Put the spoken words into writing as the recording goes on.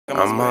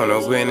I'm on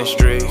a winning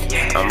streak,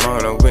 I'm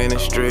on a winning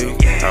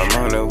streak, I'm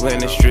on a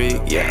winning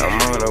streak, yeah,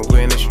 I'm on a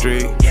winning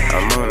streak,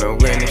 I'm on a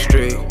winning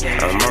streak,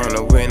 I'm on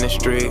a winning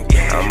streak,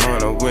 I'm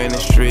on a winning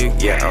streak,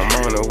 yeah,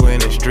 I'm on a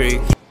winning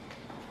streak.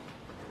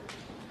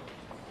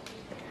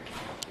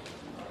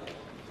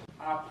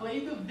 I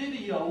played the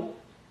video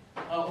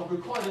of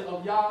recording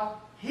of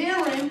y'all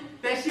hearing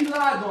that she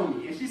lied on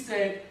me. And she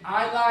said,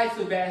 I lied,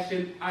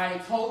 Sebastian. I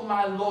told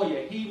my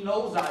lawyer. He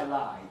knows I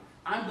lied.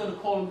 I'm going to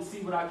call him to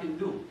see what I can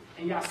do.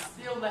 And y'all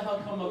still let her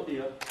come up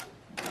there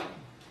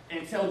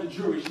and tell the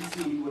jury she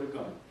seen me with a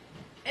gun.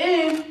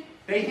 And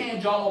they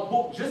hand y'all a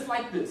book just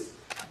like this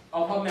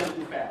of her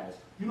medical files.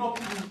 You know,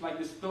 people like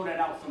just throw that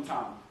out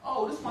sometimes.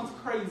 Oh, this one's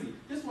crazy.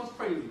 This one's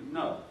crazy.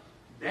 No,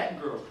 that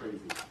girl's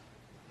crazy.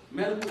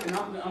 Medical, and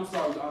I'm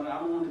sorry, I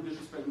don't want to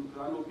disrespect you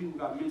because I know people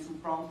got mental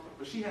problems,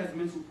 but she has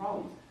mental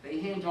problems. They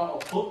hand y'all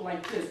a book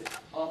like this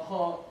of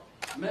her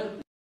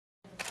medical.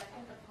 The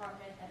second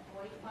department at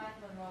 45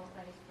 Monroe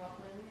Place,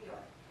 Brooklyn, New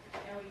York,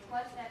 and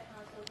request that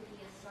counsel to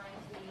be assigned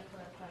to me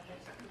for the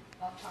purpose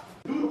of property.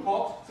 Do the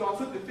park, so I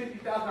took the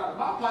 $50,000 out of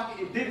my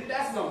pocket and did it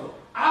that summer.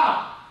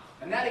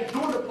 And now they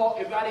doing the park.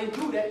 If I didn't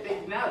do that,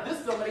 now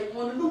this summer they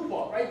on the new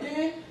park, right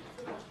there.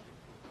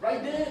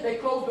 Right there, they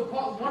closed the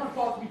park. One of the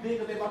parks we did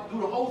because they about to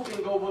do the whole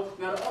thing over.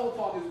 Now the other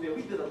park is there.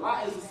 We did a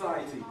lot in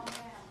society.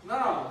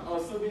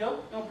 Sylvia,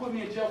 don't put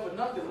me in jail for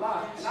nothing,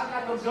 lie. And I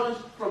got them guns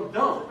from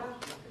dumb.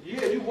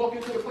 Yeah, you walk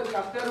into the place,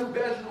 got federal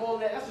badges and all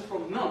that. That's just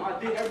from numb. I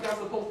did everything I was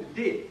supposed to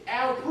do.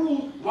 Al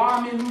proved why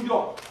I'm in New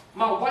York.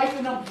 My wife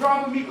and them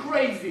driving me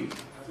crazy.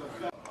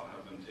 I'll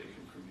have them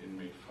taken from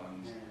inmate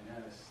funds.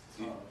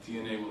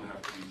 DNA will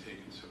have to be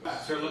taken.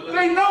 Sir,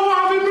 they know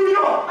I'm in New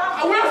York.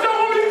 Where's y'all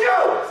want me to go?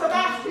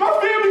 My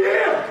family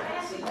here.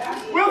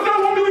 Where's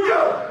y'all want me to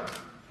go?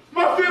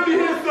 My family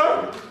here, sir.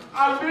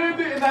 I lived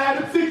it and I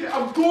had a ticket.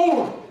 I'm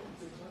gone.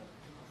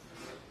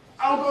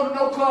 I don't go to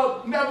no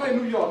club, never in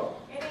New York.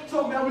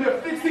 Told me I was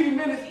there 15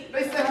 minutes.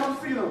 They said I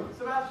don't see them.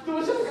 So what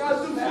y'all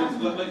guys do now?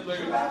 Violation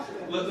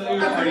of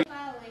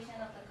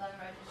the Gun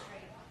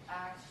Registry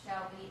Act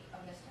shall be a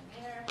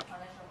misdemeanor,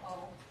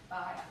 punishable by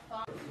a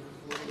fine.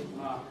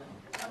 I'm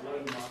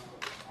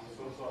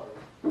so sorry.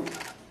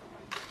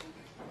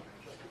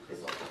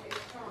 It's okay.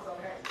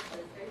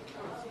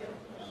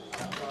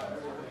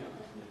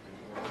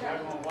 Y'all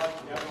gonna watch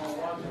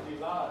it be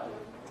live.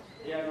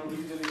 He had no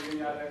reason to get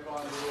me out of that car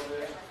and go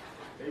there.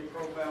 They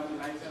profiled me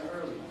nice and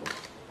early.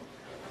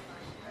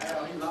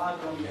 Al, he lied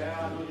on me,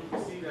 Al. I know you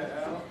can see that,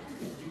 Al.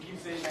 You keep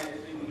saying that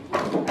it's in the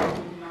court. How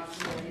do you not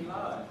see that he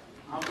lied?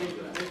 I'm being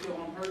convicted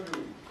on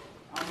perjury.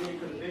 I'm being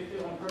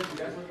convicted on perjury.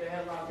 That's what the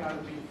headline got to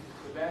be.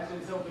 Sebastian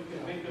himself been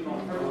convicted on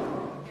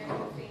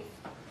perjury.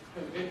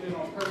 Convicted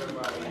on perjury.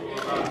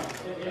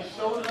 It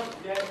showed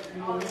up that,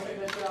 you know, he took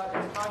that shit out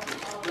of his pocket.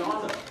 Your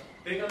Honor,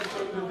 they're going to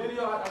show you the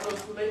video. I know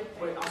it's too late,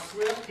 but I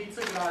swear he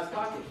took it out of his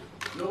pocket.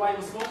 Nobody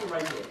was smoking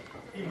right there.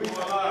 We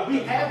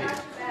have it.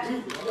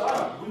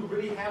 We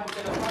really have it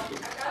in our pocket.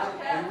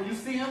 And when you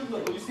see him,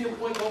 look, when you see him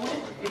boy go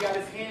in, he got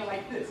his hand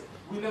like this.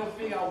 We never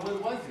figure out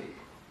what was it.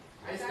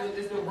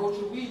 It's the roach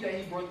of weed that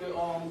he brought the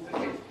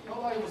case.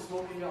 Nobody was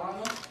smoking, Your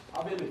Honor.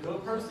 I've been a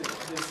good person.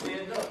 I've been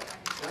stand up.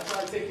 And I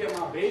try to take care of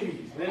my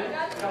babies, man.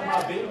 I got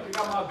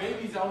my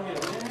babies out here,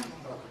 man.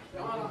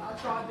 Your Honor, I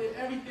tried to do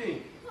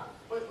everything.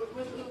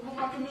 What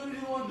my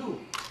community want to do?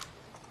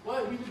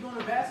 What? We was doing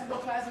a basketball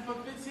class for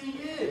 15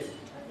 years.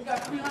 We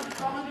got 300,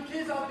 500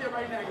 kids out there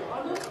right now, Your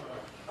Honor.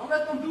 Don't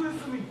let them do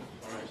this to me.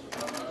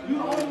 You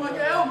the only one that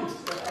can help me.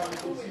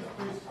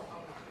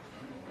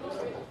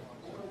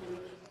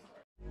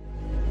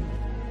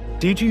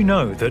 Did you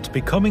know that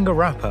becoming a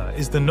rapper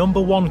is the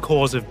 #1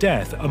 cause of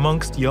death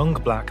amongst young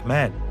black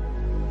men?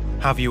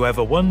 Have you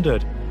ever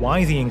wondered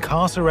why the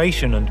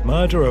incarceration and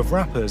murder of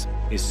rappers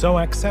is so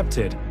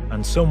accepted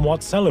and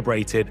somewhat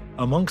celebrated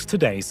amongst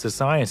today's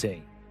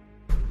society?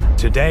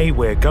 Today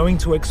we're going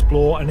to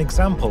explore an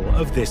example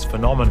of this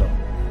phenomenon.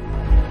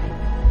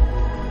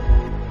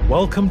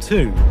 Welcome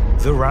to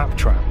The Rap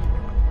Trap,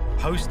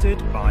 hosted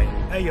by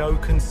AYO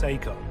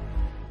CONSACO.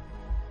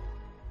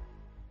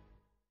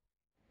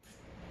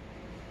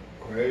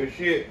 Crazy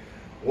shit.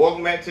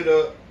 Welcome back to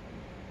the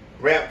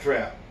Rap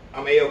Trap.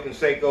 I'm AYO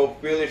CONSACO,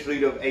 fearless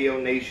leader of AYO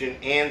Nation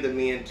and the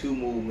Men Too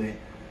movement.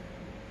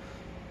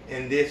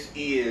 And this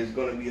is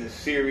going to be a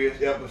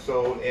serious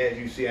episode. As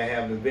you see, I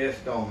have the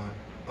vest on.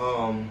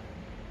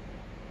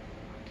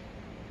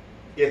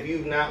 If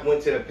you've not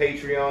went to the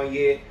Patreon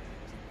yet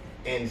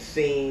and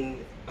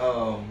seen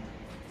the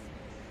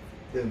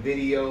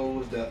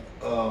videos, the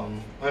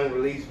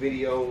unreleased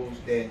videos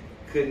that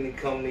couldn't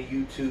come to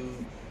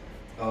YouTube,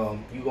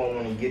 you're going to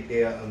want to get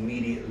there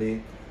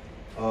immediately.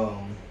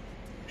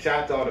 Shout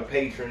out to all the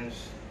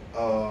patrons.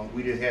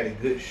 We just had a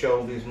good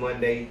show this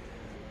Monday.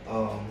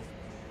 Shout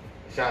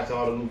out to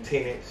all the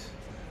lieutenants.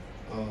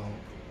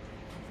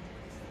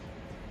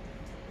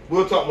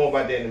 We'll talk more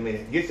about that in a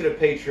minute. Get to the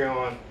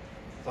Patreon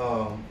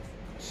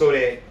so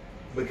that,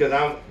 because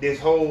this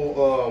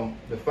whole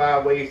the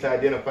 5 ways to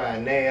identify a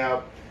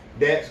NAB,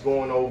 that's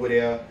going over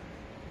there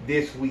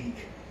this week.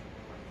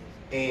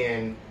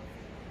 And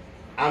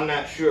I'm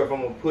not sure if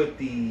I'm gonna put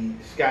the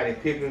Scottie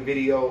Pippen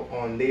video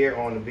on there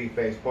on the Big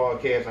Facts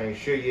podcast. I ain't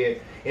sure yet,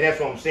 and that's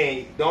what I'm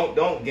saying.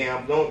 Don't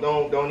gamble.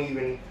 Don't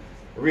even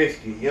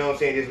risk it. You know what I'm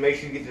saying? Just make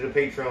sure you get to the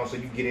Patreon so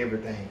you get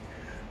everything.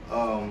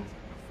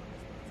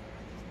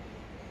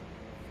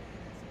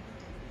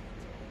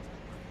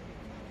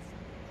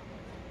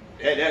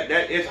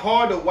 It's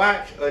hard to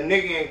watch a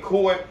nigga in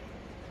court.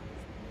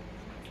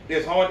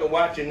 It's hard to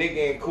watch a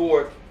nigga in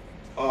court.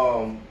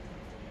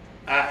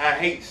 I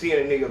hate seeing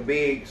a nigga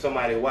beg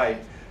somebody white.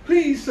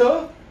 Please,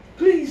 sir.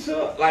 Please,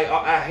 sir. Like,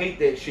 I hate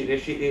that shit.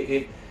 That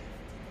shit,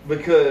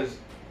 because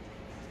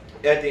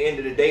at the end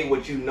of the day,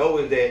 what you know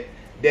is that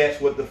that's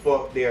what the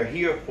fuck they're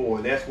here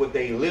for. That's what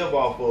they live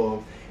off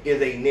of,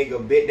 is a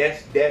nigga bit.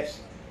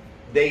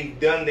 They've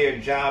done their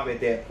job at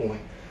that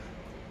point.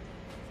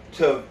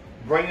 To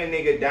bring a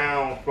nigga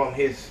down from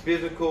his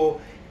physical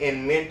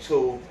and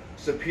mental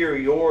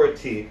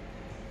superiority,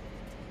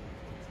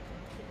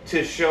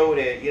 to show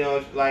that, you know,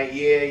 it's like,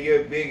 yeah,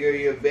 you're bigger,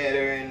 you're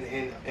better,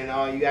 and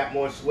all, you got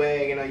more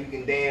swag, and all, you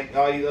can dance,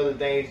 all these other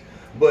things,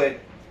 but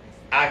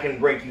I can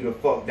break you the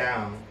fuck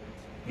down.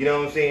 You know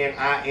what I'm saying?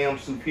 I am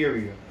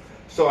superior.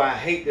 So I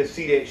hate to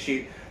see that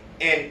shit.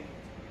 And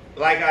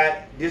like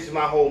this is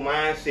my whole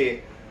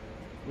mindset.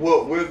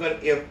 What we're gonna,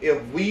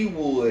 if we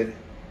would,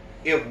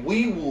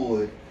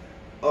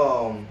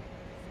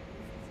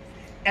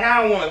 and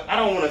I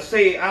don't want to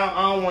say it,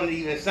 I don't want to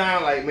even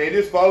sound like, man,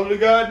 just follow the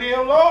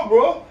goddamn law,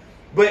 bro.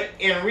 But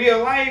in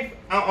real life,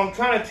 I'm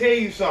trying to tell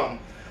you something.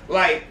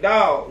 Like,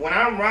 dog, when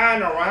I'm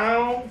riding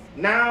around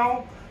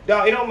now,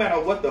 dog, it don't matter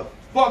what the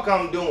fuck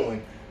I'm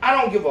doing. I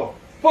don't give a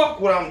fuck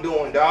what I'm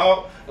doing,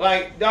 dog.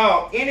 Like,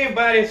 dog,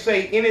 anybody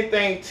say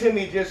anything to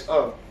me, just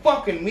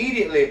fuck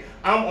immediately,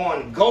 I'm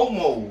on go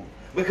mode.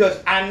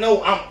 Because I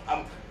know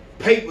I'm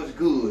paper's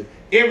good.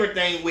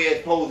 Everything where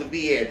it's supposed to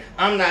be at.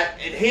 I'm not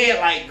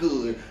headlight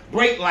good.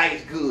 Brake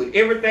lights good.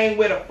 Everything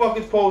where the fuck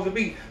it's supposed to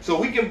be. So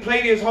we can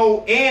play this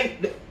whole,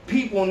 and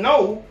people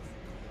know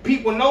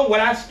what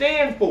I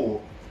stand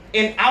for.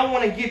 And I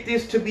want to get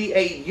this to be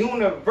a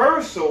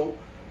universal.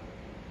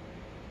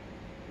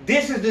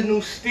 This is the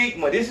new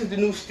stigma. This is the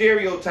new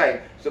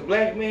stereotype. It's a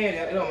black man.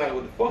 It don't matter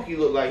what the fuck you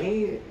look like.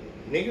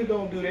 Niggas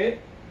don't do that.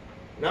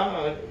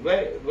 Nah,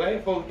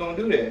 black folks don't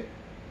do that.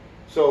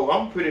 So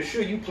I'm pretty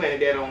sure you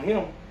planted that on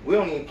him. We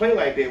don't even play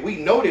like that. We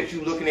know that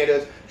you looking at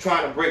us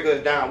trying to break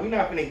us down. We're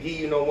not gonna give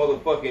you no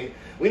motherfucking.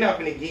 We're not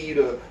gonna give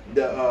you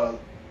the.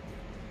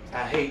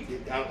 I hate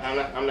it. I'm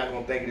not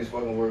gonna think of this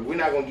fucking word. We're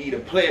not gonna give you the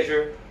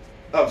pleasure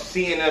of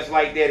seeing us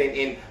like that.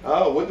 And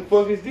oh, what the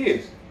fuck is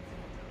this,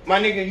 my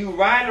nigga? You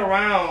riding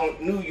around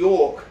New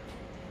York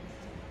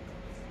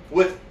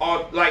with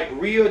like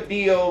real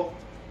deal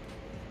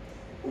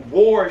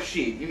war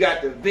shit. You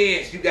got the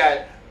vest. You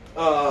got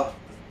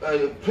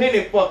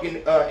plenty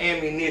fucking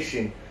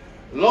ammunition.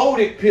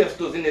 Loaded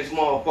pistols in this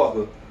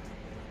motherfucker.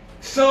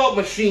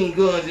 Submachine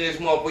guns in this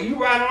motherfucker.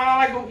 You riding around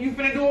like you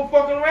finna do a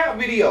fucking rap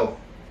video.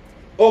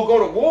 Or go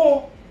to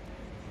war.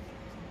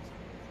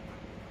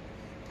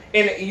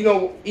 And you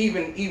know,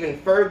 even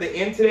further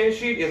into that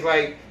shit, is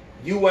like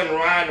you wasn't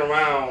riding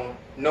around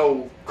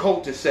no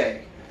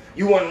cul-de-sac.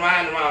 You wasn't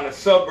riding around the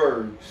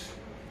suburbs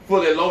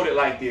fully loaded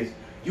like this.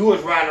 You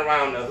was riding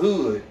around the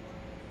hood,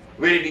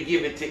 ready to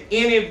give it to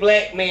any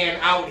black man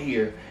out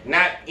here,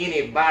 not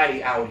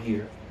anybody out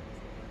here.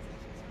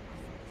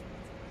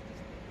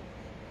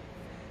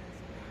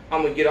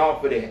 I'm going to get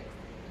off of that.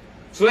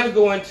 So let's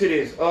go into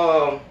this.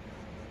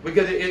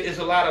 Because it's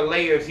a lot of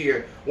layers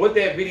here. What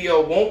that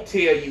video won't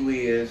tell you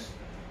is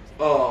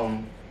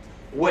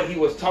what he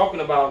was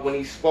talking about when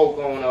he spoke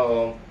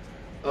on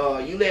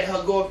you let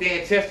her go up there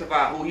and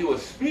testify. Who he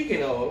was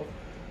speaking of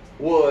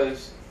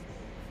was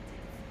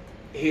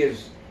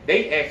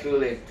they actually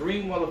let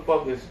 3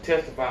 motherfuckers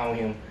testify on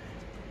him.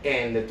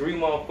 And the 3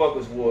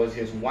 motherfuckers was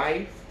his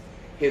wife,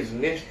 his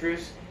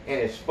mistress,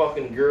 and his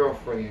fucking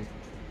girlfriend.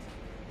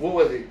 What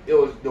was it? It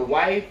was the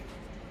wife,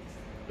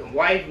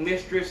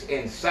 mistress,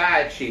 and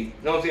side chick. You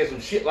know what I'm saying?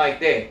 Some shit like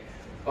that.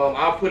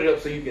 I'll put it up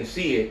so you can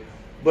see it.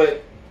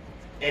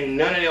 And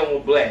none of them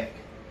were black.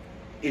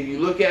 If you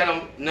look at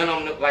them, none of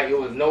them look like it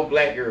was no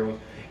black girls.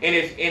 And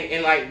it's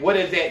and like, what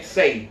does that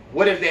say?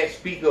 What does that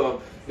speak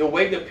of? The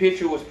way the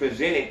picture was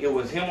presented, it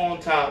was him on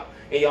top,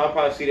 and y'all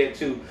probably see that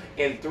too.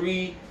 And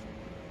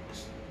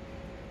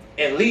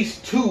at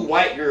least 2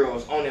 white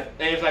girls on it.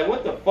 And it's like,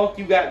 what the fuck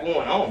you got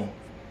going on?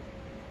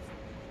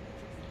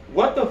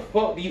 What the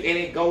fuck do you, and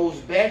it goes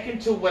back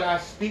into what I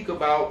speak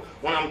about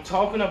when I'm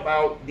talking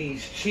about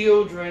these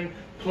children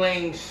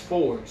playing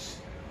sports.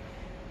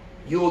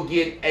 You'll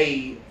get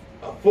a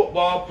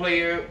football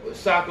player, a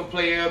soccer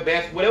player,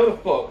 basketball, whatever the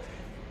fuck,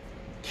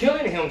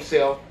 killing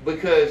himself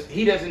because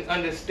he doesn't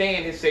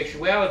understand his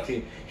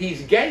sexuality.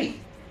 He's gay.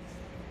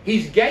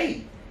 He's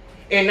gay.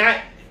 And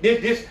not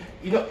this,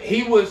 you know,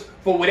 he was,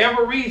 for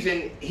whatever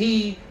reason,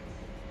 he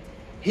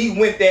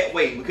went that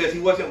way because he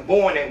wasn't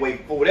born that way.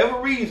 For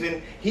whatever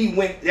reason, he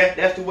went,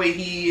 that's the way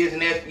he is,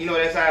 and that's, you know,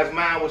 that's how his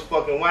mind was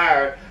fucking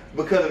wired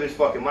because of his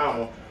fucking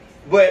mama.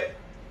 But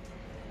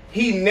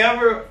he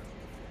never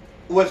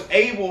was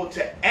able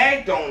to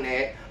act on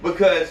that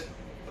because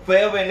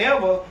forever and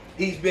ever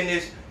he's been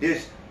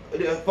this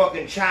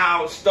fucking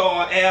child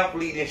star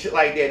athlete and shit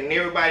like that, and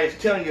everybody's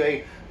telling you,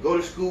 hey, go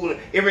to school, and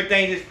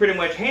everything is pretty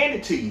much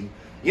handed to you.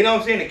 You know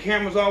what I'm saying? The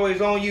camera's always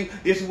on you.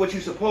 This is what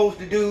you're supposed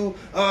to do.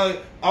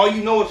 All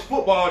you know is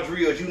football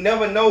drills. You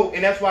never know,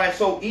 and that's why it's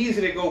so easy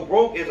to go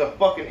broke as a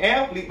fucking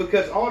athlete,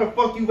 because all the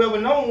fuck you've ever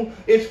known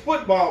is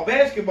football,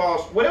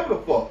 basketball, whatever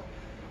the fuck.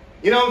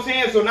 You know what I'm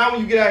saying? So now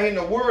when you get out here in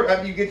the world,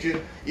 after you get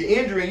your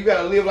injury, you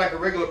got to live like a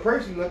regular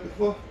person. What the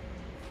fuck?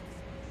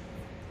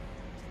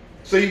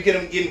 So you get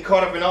them getting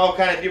caught up in all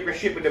kind of different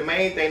shit, but the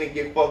main thing to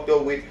get fucked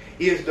up with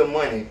is the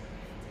money.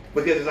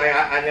 Because it's like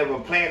I never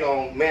planned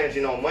on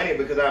managing on money,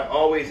 because I've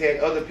always had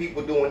other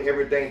people doing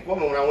everything for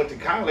me. When I went to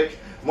college,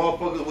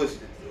 motherfuckers was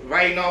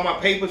writing all my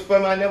papers for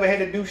me. I never had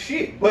to do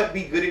shit but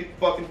be good at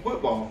fucking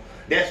football.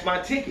 That's my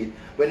ticket.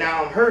 But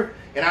now I'm hurt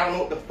and I don't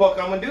know what the fuck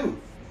I'm gonna do.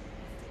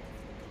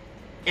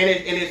 And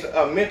it's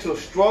a mental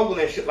struggle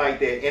and shit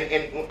like that.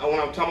 And when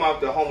I'm talking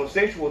about the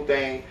homosexual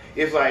thing,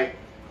 it's like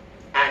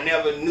I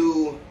never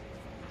knew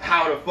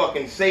how to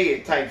fucking say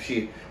it type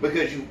shit,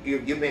 because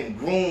you've been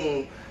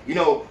groomed, you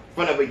know,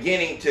 from the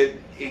beginning to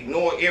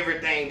ignore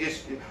everything,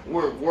 just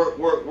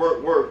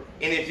work,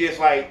 and it's just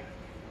like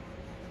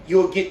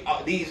you'll get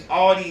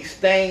all these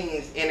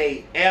things in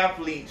a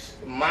athlete's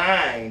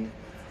mind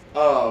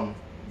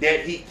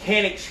that he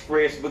can't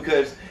express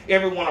because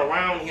everyone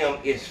around him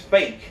is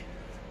fake.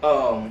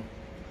 I'm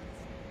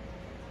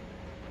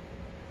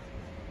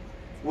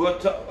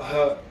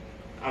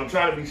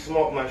trying to be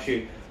smart with my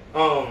shit.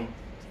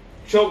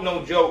 Choke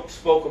No Joke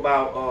spoke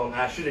about,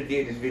 I should have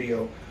did this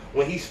video,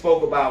 when he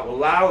spoke about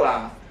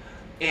Lala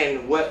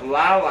and what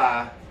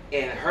Lala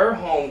and her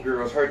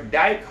homegirls, her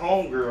dyke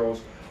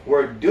homegirls,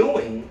 were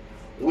doing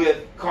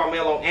with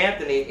Carmelo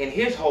Anthony and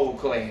his whole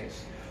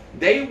class.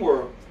 They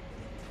knew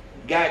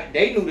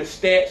the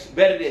stats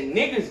better than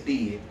niggas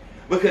did,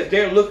 because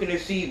they're looking to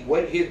see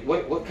what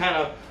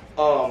kind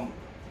of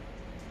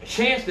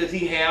chance does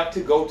he have to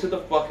go to the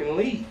fucking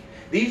league.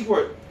 These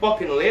were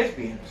fucking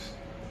lesbians.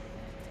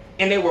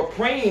 And they were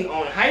preying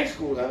on high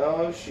school. Like,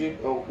 oh shit,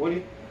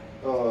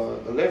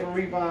 11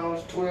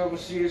 rebounds, 12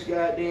 assists,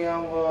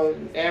 goddamn,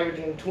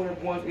 averaging 20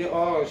 points.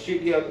 Oh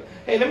shit, yeah.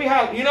 Hey, let me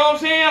holler. You know what I'm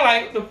saying?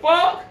 Like, the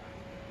fuck?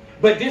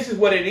 But this is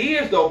what it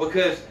is though,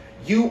 because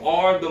you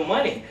are the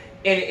money.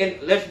 And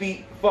let's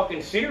be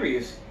fucking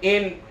serious.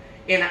 In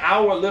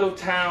our little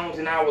towns,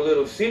 in our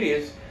little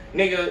cities,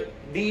 nigga,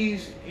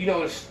 these, you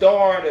know, the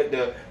star,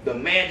 the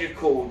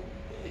magical,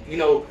 you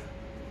know,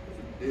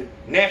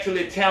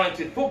 naturally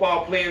talented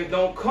football players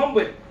don't come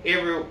with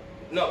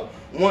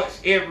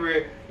once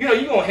every, you know,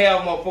 you're going to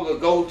have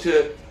motherfuckers go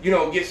to, you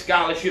know, get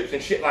scholarships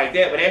and shit like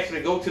that, but actually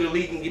go to the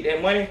league and get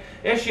that money,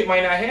 that shit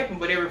might not happen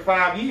but every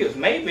 5 years,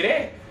 maybe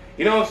that.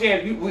 You know what I'm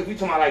saying? We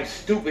talking about like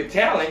stupid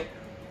talent,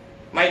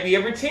 might be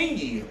every 10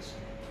 years.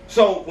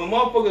 So when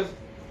motherfuckers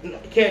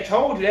catch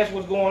hold of that's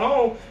what's going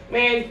on,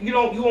 man, you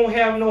won't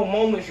have no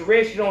moments to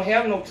rest, you don't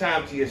have no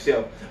time to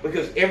yourself,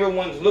 because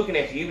everyone's looking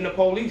at you, even the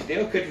police,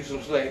 they'll cut you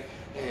some slack.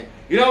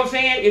 You know what I'm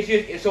saying? It's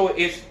just, so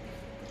it's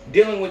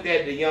dealing with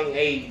that at a young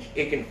age,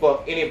 it can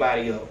fuck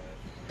anybody up.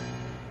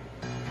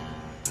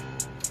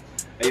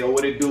 Hey yo,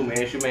 what it do, man?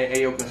 It's your man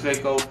AYO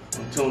CONSACO.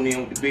 I'm tuned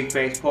in with the Big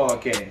Face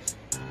Podcast.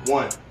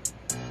 One.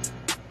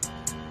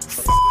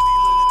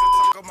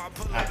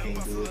 I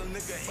can't do it.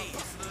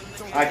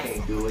 I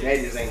can't do it. That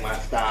just ain't my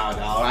style,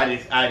 dog. I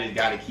just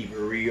gotta keep it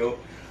real.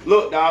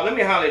 Look, dog, let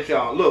me holler at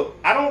y'all. Look,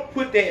 I don't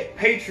put that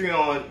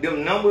Patreon,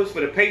 them numbers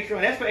for the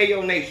Patreon, that's for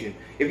AYO Nation.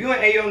 If you're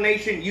in AYO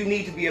Nation, you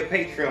need to be a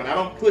Patreon. I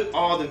don't put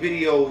all the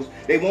videos,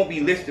 they won't be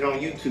listed on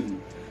YouTube.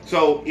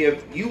 So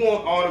if you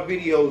want all the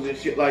videos and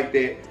shit like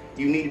that,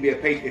 you need to be a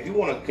Patreon. If you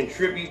want to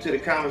contribute to the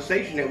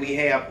conversation that we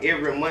have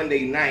every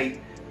Monday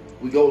night,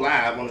 we go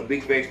live on the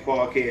Big Face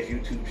Podcast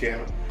YouTube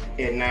channel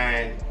at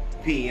 9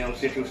 p.m.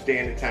 Central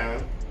Standard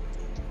Time.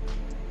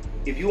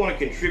 If you want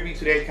to contribute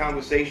to that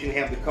conversation,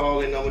 have the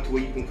call-in number to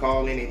where you can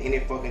call in at any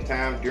fucking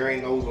time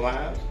during those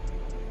lives,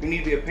 you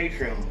need to be a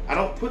Patreon. I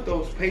don't put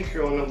those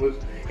Patreon numbers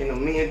and the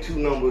Men 2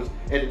 numbers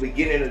at the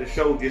beginning of the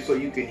show just so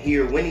you can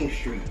hear Winning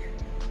Streak.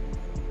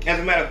 As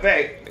a matter of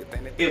fact,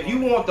 if you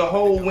want the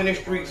whole Winning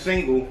Streak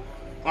single,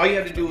 all you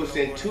have to do is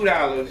send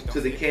 $2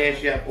 to the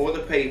Cashapp or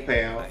the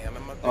PayPal,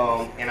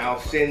 and I'll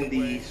send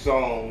the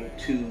song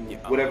to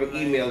whatever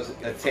email is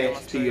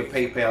attached to your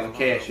PayPal and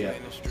Cashapp.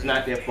 It's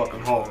not that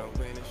fucking hard.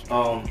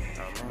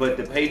 But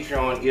the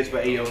Patreon is for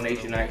AYO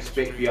Nation. I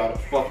expect for y'all to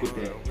fuck with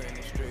that.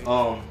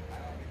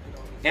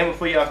 And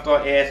before y'all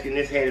start asking,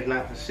 this hat is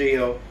not for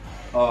sale.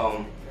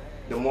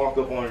 The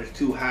markup on it is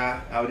too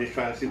high. I was just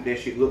trying to see what that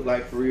shit look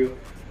like for real.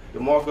 The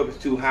markup is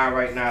too high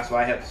right now, so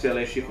I have to sell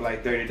that shit for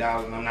like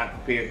 $30, and I'm not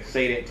prepared to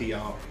say that to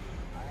y'all.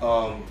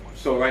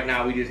 So right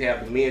now we just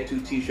have the Men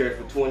 2 t-shirts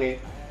for 20.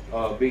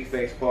 Big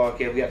Face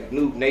Podcast. We got the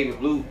new navy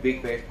blue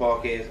Big Face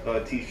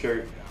Podcast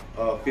t-shirt.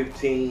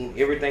 15.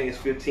 Everything is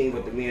 15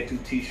 with the Men 2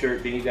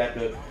 t-shirt. Then you got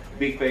the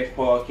Big Face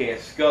Podcast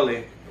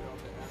Scully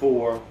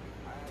for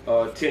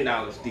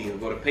 $10 deal.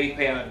 Go to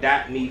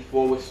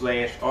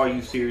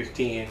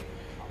paypal.me/RUSerious10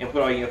 and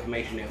put all your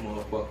information in that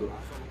motherfucker.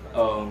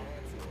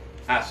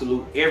 I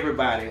salute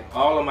everybody,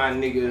 all of my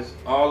niggas,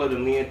 all of the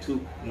Me and Two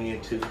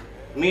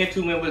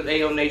members,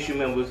 AYO Nation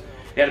members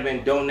that have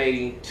been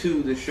donating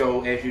to the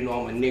show. As you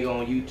know, I'm a nigga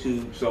on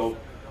YouTube, so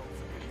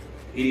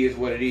it is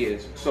what it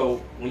is.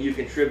 So when you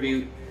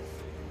contribute,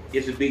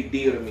 it's a big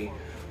deal to me.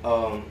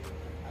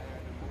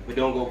 But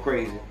don't go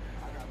crazy.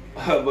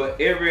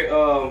 But every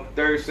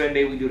third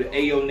Sunday we do the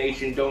AYO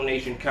Nation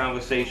donation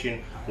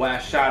conversation where I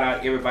shout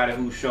out everybody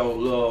who showed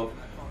love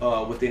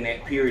within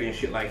that period and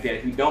shit like that.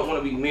 If you don't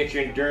want to be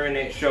mentioned during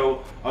that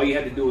show, all you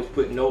have to do is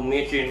put no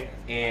mention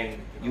and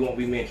you won't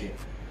be mentioned.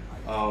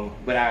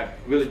 But I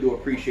really do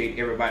appreciate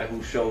everybody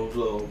who shows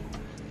love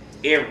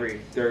every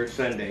third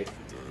Sunday.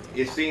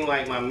 It seemed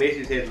like my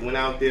message has went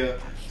out there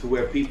to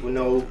where people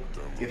know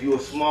if you're a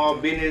small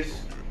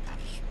business,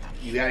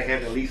 you gotta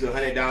have at least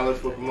 $100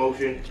 for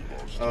promotion.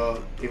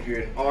 If you're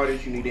an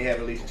artist, you need to have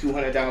at least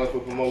 $200 for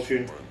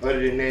promotion.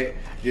 Other than that,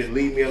 just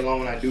leave me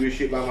alone. I do this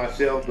shit by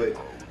myself. But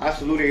I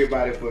salute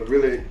everybody for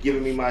really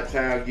giving me my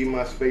time, giving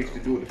my space to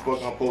do what the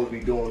fuck I'm supposed to be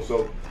doing.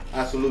 So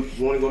I salute you.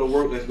 You want to go to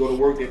work? Let's go to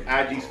work.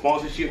 That IG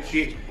sponsorship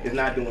shit is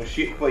not doing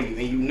shit for you,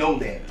 and you know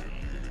that.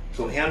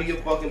 So handle your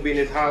fucking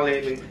business. Holler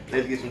at me.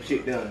 Let's get some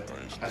shit done.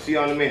 I'll see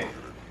y'all in a minute.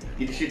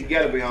 Get the shit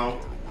together, be home.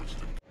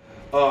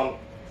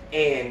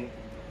 And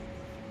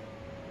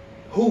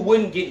who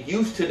wouldn't get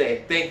used to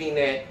that, thinking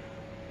that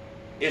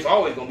it's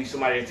always gonna be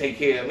somebody to take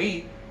care of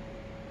me?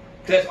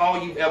 That's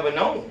all you've ever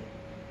known.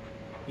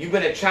 You've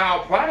been a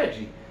child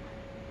prodigy.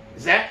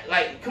 Is that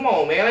like, come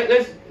on, man? Like,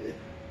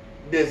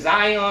 does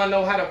Zion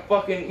know how to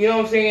fucking, you know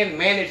what I'm saying,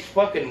 manage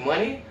fucking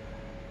money?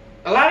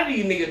 A lot of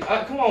these niggas,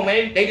 come on,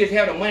 man, they just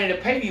have the money to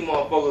pay these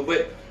motherfuckers,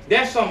 but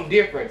that's something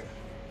different.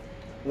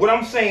 What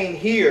I'm saying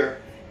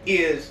here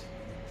is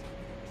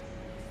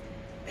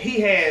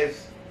he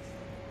has,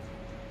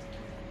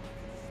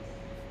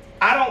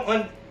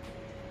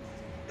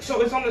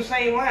 so it's on the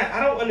same line.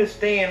 I don't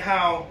understand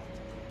how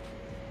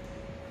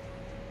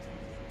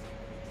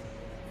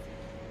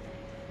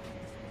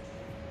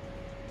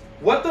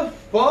what the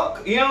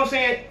fuck? You know what I'm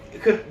saying?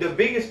 Because the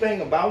biggest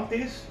thing about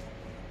this,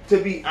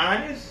 to be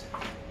honest,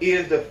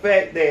 is the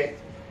fact that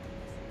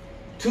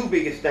two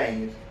biggest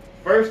things.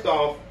 First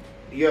off,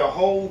 your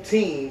whole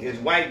team is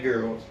white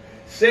girls.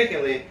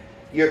 Secondly,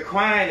 you're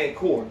crying in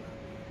court.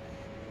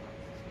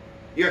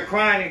 You're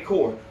crying in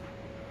court.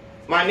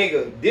 My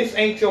nigga, this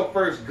ain't your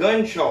first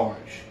gun charge.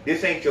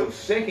 This ain't your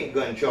second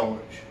gun charge.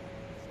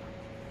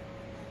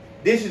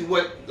 This is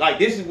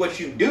what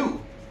you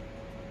do.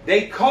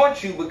 They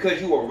caught you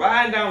because you were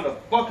riding down the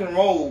fucking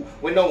road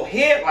with no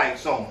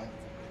headlights on.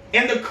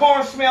 And the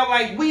car smelled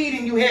like weed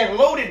and you had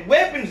loaded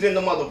weapons in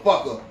the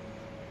motherfucker.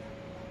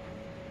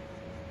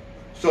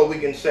 So we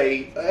can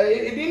say,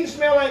 it didn't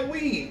smell like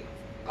weed.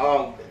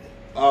 And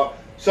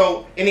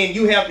then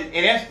you have to,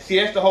 and that's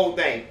the whole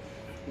thing.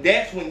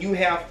 That's when you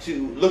have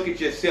to look at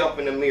yourself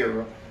in the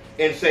mirror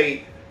and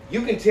say,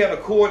 you can tell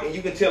the court and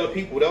you can tell the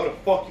people whatever the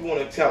fuck you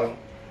want to tell them.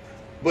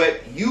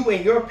 But you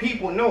and your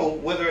people know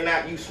whether or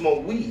not you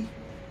smoke weed.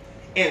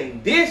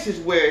 And this is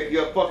where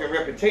your fucking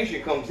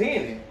reputation comes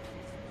in.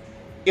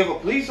 If a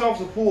police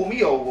officer pull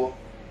me over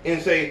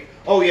and say,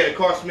 oh yeah, the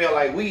car smell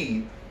like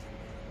weed.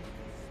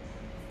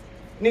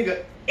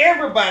 Nigga,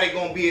 everybody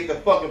gonna be at the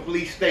fucking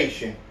police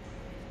station.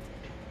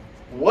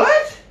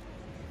 What?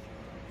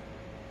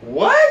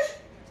 What?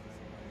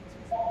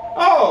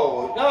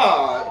 Oh,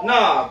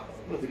 nah.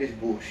 Look at this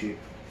bullshit.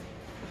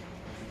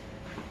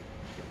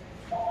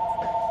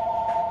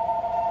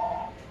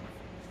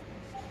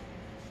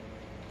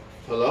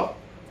 Hello?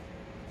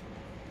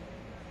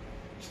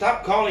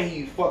 Stop calling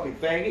you fucking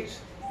faggots.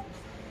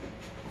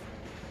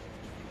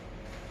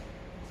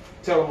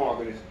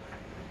 Telemarketers.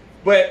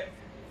 But,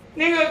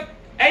 nigga,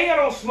 AYO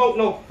don't smoke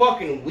no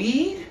fucking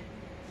weed.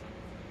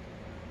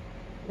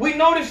 We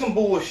know there's some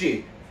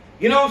bullshit.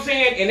 You know what I'm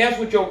saying? And that's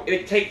what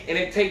it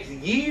takes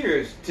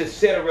years to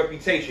set a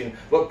reputation.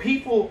 But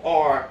people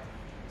are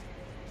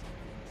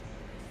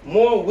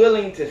more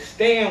willing to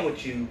stand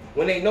with you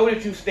when they know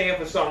that you stand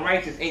for something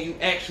righteous and you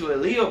actually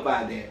live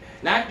by that.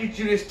 Not that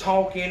you just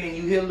talking and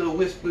you hear little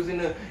whispers in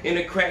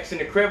the cracks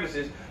and the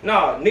crevices.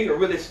 No, nigga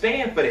really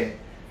stand for that.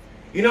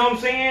 You know what I'm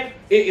saying?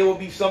 It would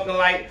be something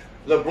like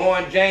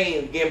LeBron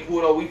James getting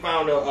pulled over. We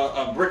found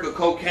a brick of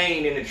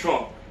cocaine in the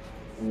trunk.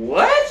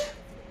 What?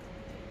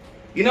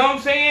 You know what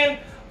I'm saying?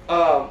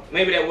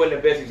 Maybe that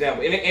wasn't the best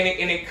example. And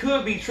it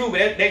could be true,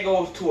 but that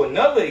goes to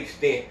another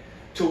extent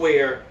to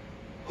where,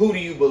 who do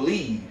you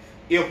believe?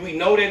 If we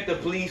know that the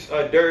police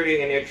are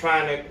dirty and they're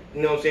trying to,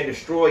 you know what I'm saying,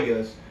 destroy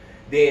us,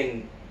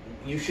 then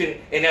you shouldn't.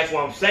 And that's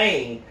what I'm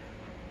saying.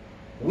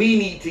 We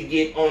need to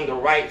get on the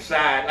right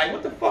side. Like,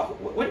 what the fuck?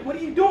 What are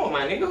you doing,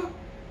 my nigga?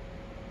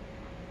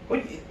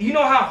 You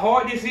know how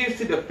hard this is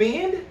to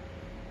defend?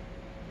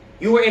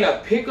 You were in a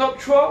pickup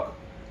truck.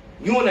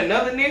 You and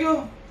another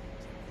nigga.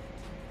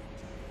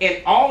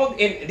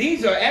 And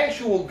these are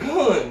actual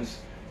guns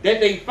that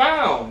they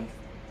found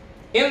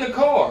in the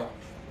car.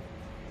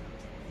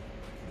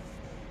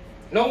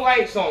 No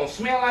lights on.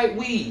 Smell like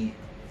weed.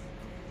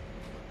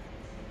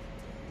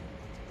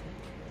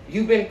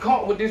 You've been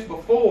caught with this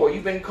before.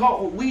 You've been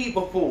caught with weed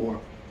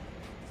before.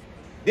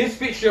 This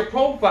fits your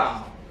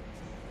profile.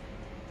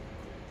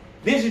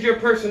 This is your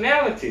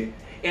personality.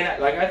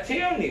 And like I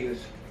tell niggas,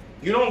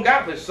 you don't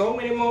got but so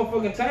many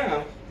motherfucking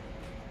times.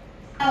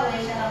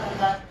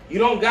 You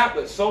don't got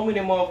but so many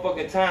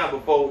motherfucking times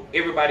before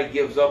everybody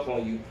gives up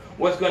on you.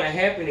 What's gonna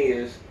happen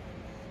is,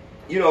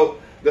 you know,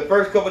 the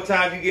first couple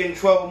times you get in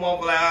trouble,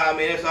 motherfucker, like, ah,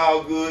 man, it's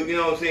all good. You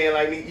know what I'm saying?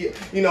 Like,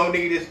 you know,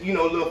 nigga, this, you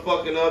know, little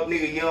fucking up,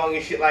 nigga, young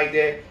and shit like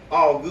that,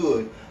 all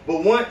good.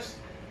 But once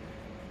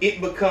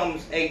it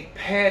becomes a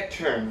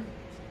pattern,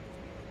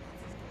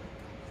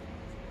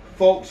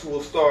 folks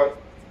will start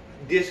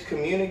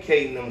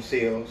discommunicating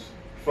themselves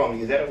from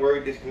you. Is that a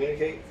word,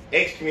 discommunicate?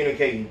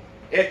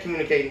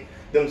 Excommunicating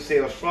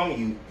themselves from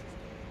you.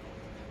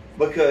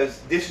 Because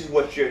this is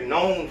what you're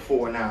known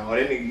for now.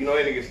 That nigga, you know,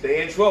 that nigga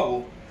stay in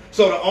trouble.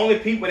 So the only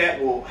people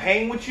that will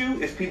hang with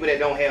you is people that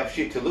don't have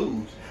shit to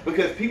lose.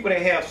 Because people that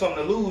have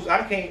something to lose,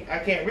 I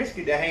can't risk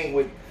it to hang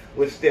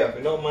with Steph.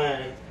 And don't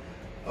mind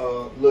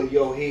little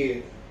yo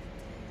head,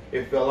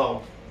 it fell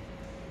off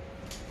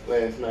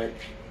last night.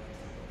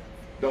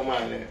 Don't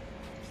mind that.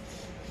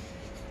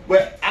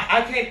 But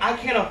I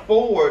can't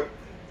afford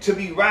to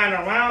be riding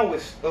around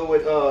with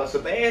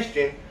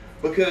Sebastian,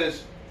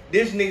 because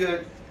this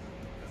nigga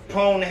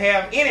prone to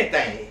have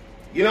anything.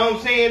 You know what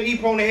I'm saying? He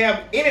prone to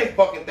have any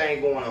fucking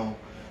thing going on.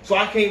 So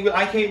I can't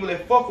really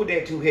fuck with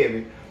that too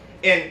heavy.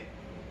 And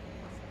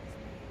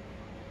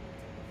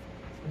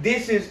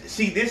this is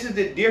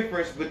the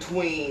difference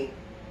between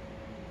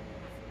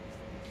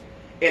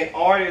an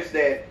artist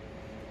that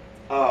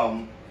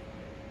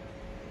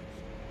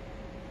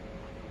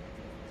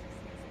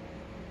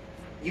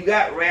you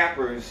got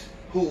rappers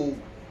who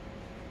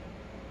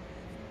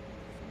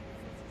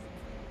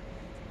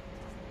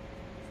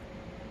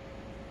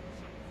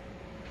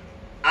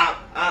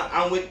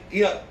I'm with,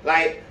 you know,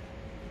 like,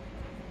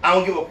 I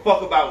don't give a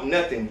fuck about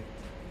nothing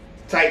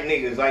type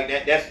niggas like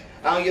that. That's,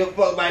 I don't give a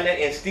fuck about that,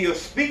 and still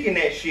speaking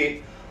that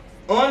shit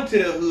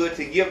onto the hood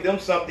to give them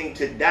something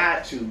to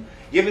die to,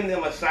 giving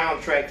them a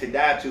soundtrack to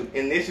die to.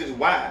 And this is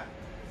why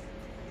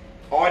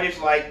artists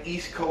like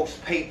East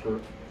Coast Paper,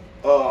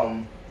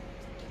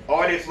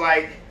 artists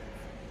like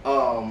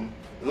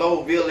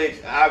Low Village,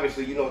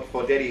 obviously you know what the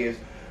fuck that is,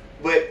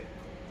 but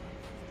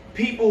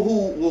people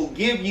who will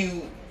give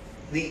you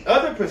the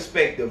other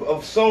perspective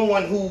of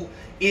someone who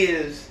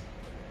has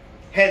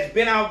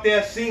been out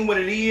there, seen what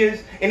it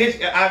is, and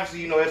it's obviously,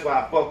 you know, that's why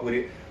I fuck with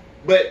it.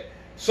 But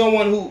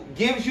someone who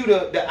gives you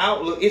the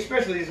outlook,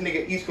 especially this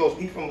nigga East Coast,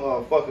 he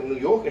from fucking New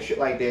York and shit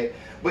like that,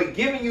 but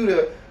giving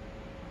you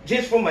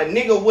just from a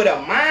nigga with a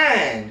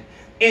mind.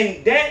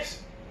 And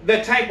that's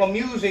the type of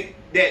music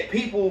that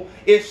people,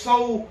 it's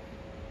so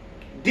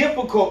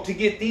difficult to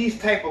get these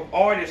type of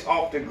artists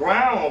off the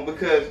ground,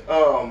 because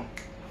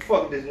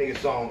fuck this nigga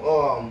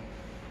song.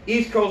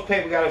 East Coast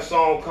Paper got a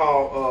song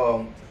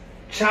called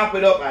Chop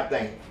It Up, I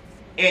think.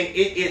 And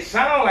it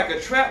sounds like a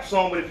trap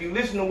song, but if you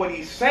listen to what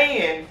he's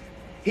saying,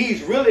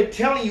 he's really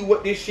telling you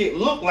what this shit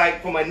look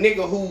like from a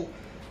nigga who,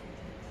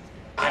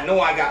 I know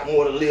I got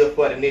more to live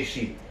for than this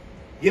shit.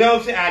 You know what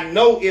I'm saying? I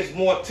know it's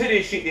more to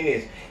this shit than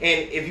this.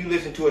 And if you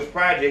listen to his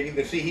project, you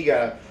can see he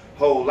got a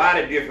whole lot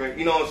of different,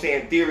 you know what I'm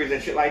saying, theories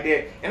and shit like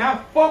that. And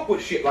I fuck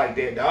with shit like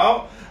that,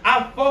 dog.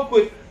 I fuck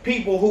with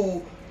people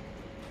who,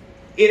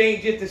 it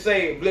ain't just to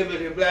say blah blah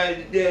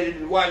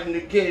blah, watching the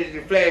kids,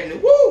 the flashing the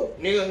woo,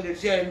 nigga, the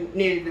shit,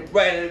 nigga, the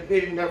bright and the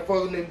bitch, and I'm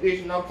fucking the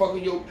bitch, and I'm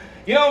fucking your,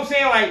 you know what I'm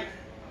saying? Like,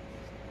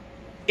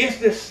 it's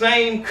the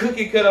same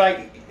cookie cutter,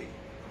 like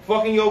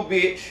fucking your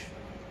bitch,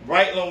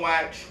 bright and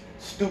watch,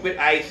 stupid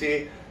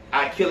icy,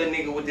 I kill a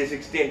nigga with this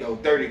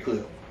extendo 30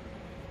 clip.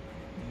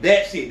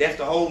 That's it. That's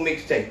the whole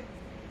mixtape.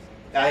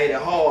 I had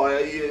it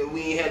hard.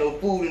 We ain't had no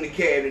food in the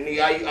cabinet,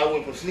 nigga. I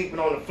went from sleeping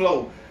on the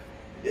floor.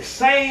 The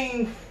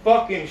same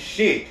fucking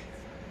shit.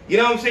 You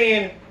know what I'm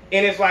saying?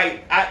 And it's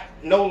like, I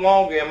no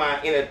longer am I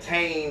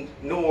entertained,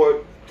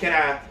 nor can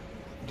I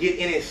get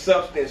any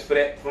substance for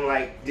that from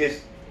like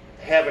just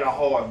having a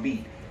hard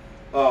beat.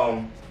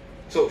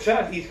 So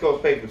shout out to East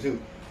Coast Paper too.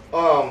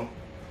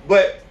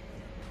 But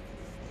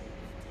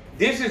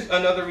this is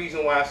another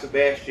reason why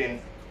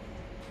Sebastian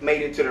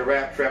made it to the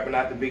Rap Trap and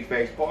not the Big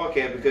Facts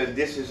podcast, because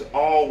this is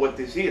all what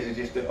this is. It's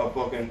just a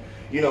fucking,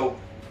 you know,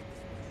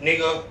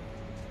 nigga.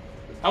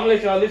 I'm gonna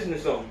let y'all listen to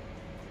something.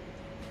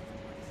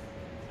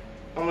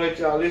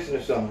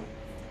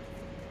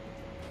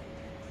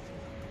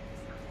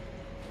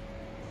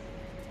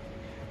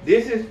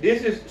 This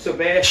is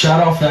Sebastian.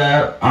 Shout out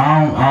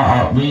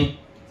Fab.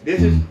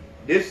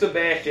 This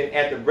Sebastian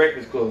at the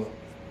Breakfast Club.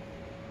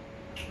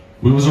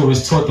 We was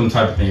always taught them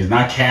type of things,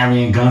 not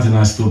carrying guns and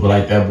nothing stupid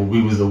like that, but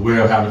we was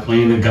aware of how to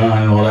clean the gun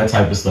and all that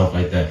type of stuff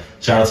like that.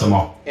 Shout out to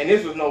my. And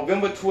this was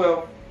November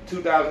 12th,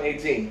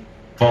 2018.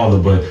 Father,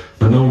 but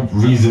for no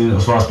reason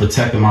as far as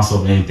protecting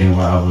myself or anything,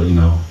 where I would, you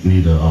know,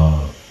 need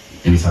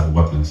any type of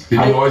weapons.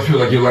 Did you always feel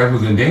like your life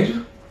was in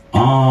danger?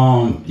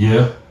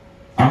 Yeah.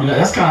 I mean,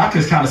 that's kind of, I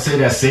can kind of say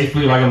that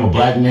safely, like I'm a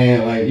black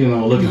man, like, you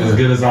know, looking as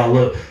good as I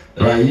look.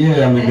 Like,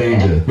 yeah, I'm in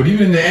danger. But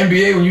even in the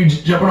NBA, when you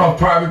jumping off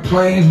private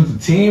planes with the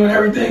team and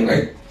everything,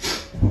 like,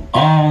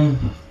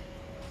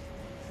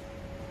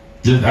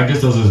 just, I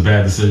guess those are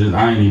bad decisions.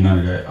 I ain't need none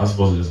of that. I was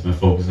supposed to just been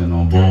focusing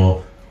on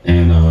ball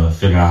and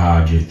figure out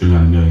how I get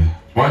 300 million.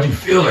 Why'd you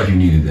feel like you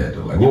needed that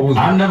though? Like, what was?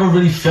 I never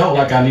really felt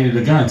like I needed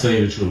a gun, to tell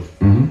you the truth.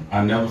 Mm-hmm.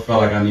 I never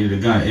felt like I needed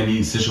a gun.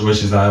 Any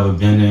situations I ever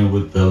been in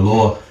with the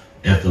law,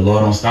 if the law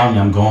don't stop me,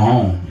 I'm going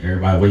home.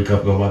 Everybody wake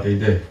up, go about their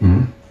day.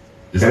 Mm-hmm.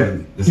 This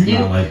is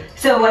not like.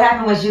 So what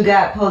happened was you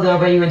got pulled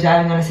over. You were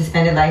driving on a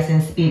suspended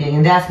license, speeding,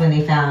 and that's when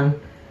they found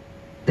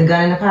the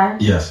gun in the car.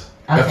 Yes.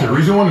 Okay. That's the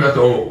recent one. Or that's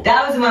the old.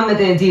 That was the one with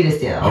the Adidas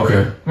deal.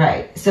 Okay.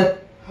 Right. So.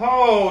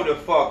 Hold the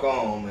fuck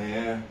on,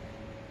 man.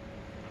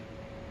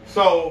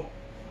 So.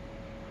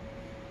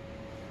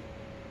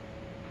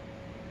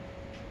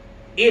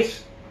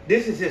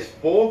 This is his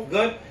fourth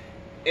gun,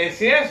 and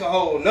see that's a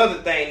whole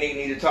nother thing nigga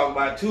need to talk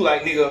about too.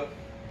 Like, nigga,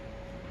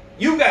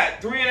 you got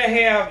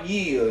 3.5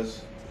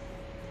 years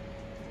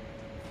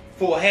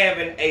for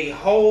having a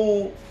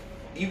whole.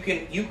 You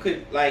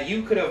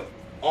could have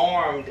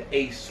armed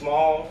a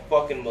small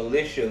fucking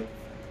militia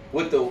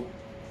with the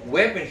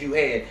weapons you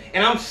had,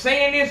 and I'm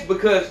saying this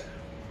because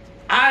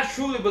I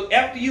truly believe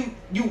after you.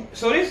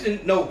 So this is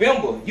in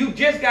November. You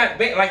just got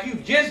back, like you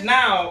just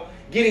now.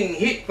 Getting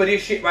hit for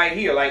this shit right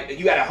here. Like,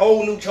 you got a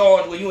whole new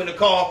charge where you in the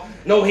car,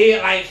 no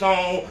headlights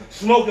on,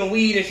 smoking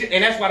weed and shit.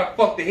 And that's why the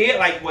fuck the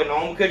headlights wasn't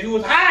on, because you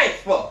was high as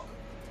fuck.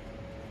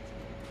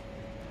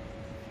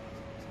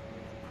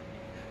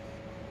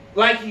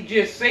 Like he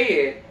just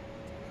said,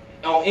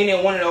 on any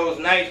one of those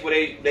nights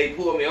where they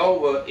pulled me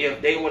over,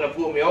 if they wouldn't have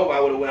pulled me over,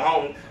 I would have went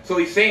home. So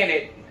he's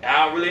saying that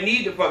I don't really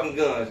need the fucking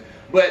guns.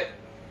 But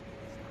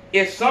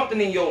it's something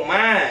in your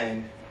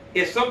mind.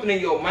 It's something in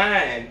your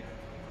mind.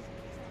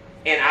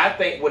 And I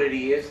think what it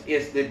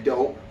is the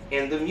dope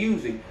and the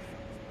music.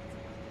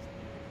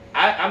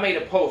 I made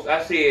a post.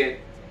 I said,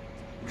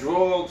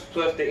 drugs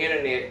plus the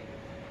internet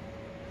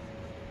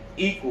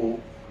equal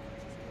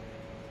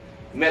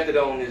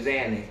methadone and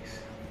Xanax.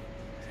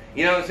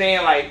 You know what I'm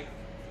saying? Like,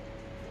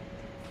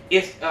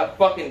 it's a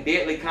fucking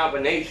deadly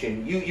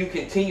combination. You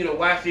continue to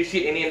watch this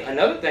shit. And then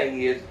another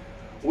thing is,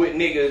 with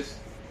niggas,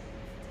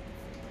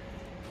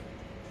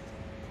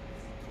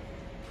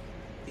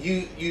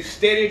 you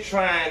steady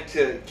trying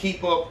to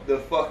keep up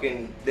the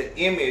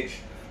image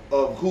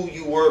of who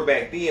you were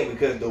back then,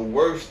 because the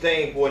worst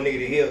thing for a nigga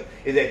to hear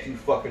is that you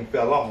fucking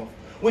fell off.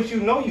 Which you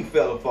know you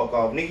fell the fuck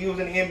off. Nigga, you was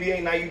in the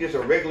NBA, now you just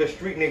a regular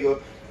street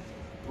nigga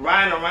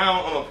riding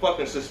around on a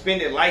fucking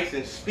suspended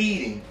license,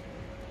 speeding.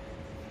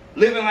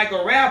 Living like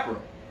a rapper.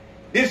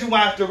 This is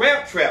why it's the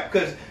rap trap,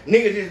 because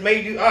niggas just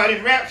made you,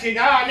 this rap shit,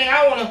 nigga,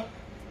 I wanna.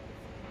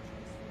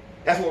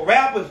 That's what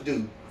rappers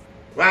do.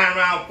 Riding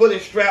around fully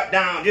strapped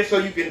down just so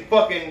you can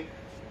fucking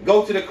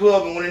go to the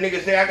club, and when a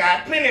nigga say, I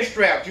got plenty of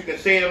straps, you can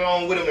say it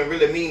along with him and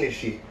really mean this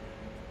shit.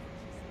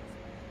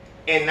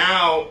 And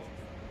now,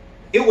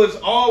 it was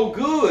all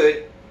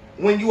good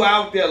when you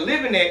out there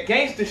living that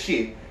gangster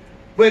shit.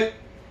 But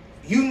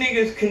you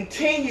niggas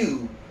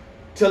continue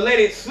to let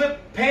it slip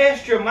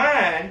past your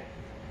mind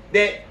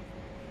that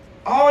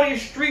all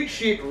this street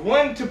shit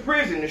run to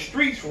prison. The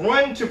streets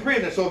run to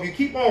prison. So if you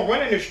keep on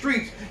running the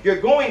streets,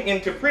 you're going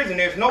into prison.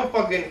 There's no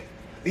fucking...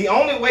 The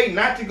only way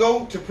not to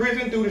go to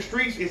prison through the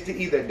streets is to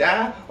either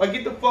die or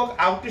get the fuck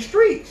out the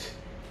streets.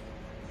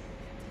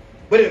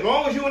 But as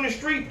long as you're in the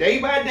street, day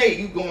by day,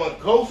 you going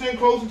closer and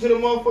closer to the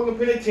motherfucking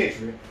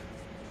penitentiary.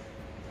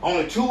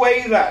 Only two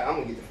ways out. I'm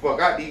gonna get the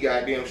fuck out these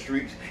goddamn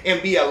streets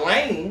and be a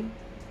lame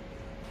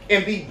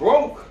and be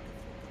broke.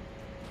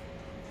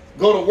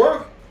 Go to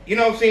work, you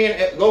know what I'm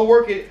saying? Go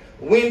work at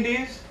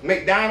Wendy's,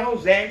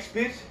 McDonald's,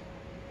 Zaxby's,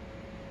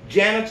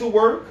 janitor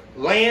work,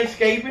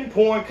 landscaping,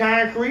 pouring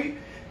concrete.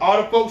 All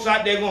the folks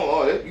out there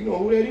going, you know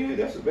who that is?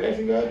 That's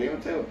Sebastian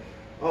goddamn Telfair.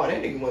 Oh,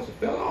 that nigga must have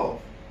fell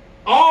off.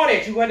 All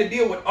that, you had to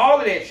deal with all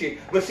of that shit.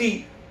 But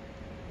see,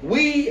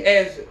 we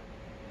as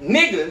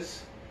niggas,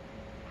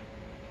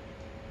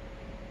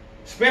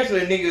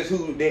 especially niggas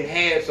who then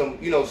had some,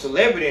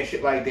 celebrity and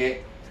shit like that,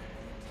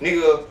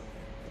 nigga,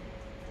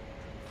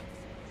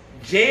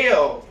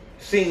 jail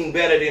seemed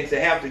better than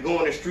to have to go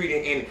in the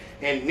street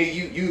and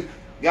nigga, you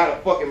got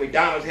a fucking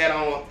McDonald's hat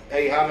on.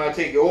 Hey, how may I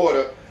take your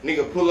order?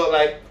 Nigga pull up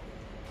like,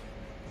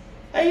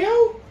 hey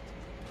yo,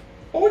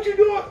 what you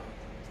doing?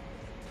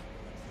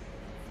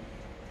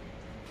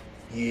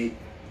 Yeah.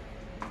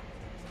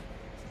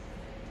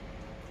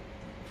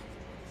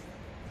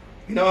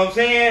 You know what I'm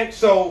saying?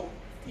 So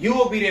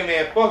you'll be there,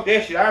 man. Fuck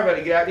that shit. I'd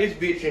rather get out this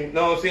bitch and, you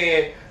know what I'm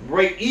saying,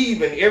 break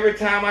even. Every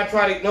time I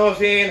try to, you know what I'm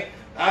saying,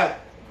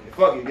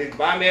 fuck it, just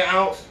buy me an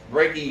ounce,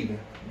 break even.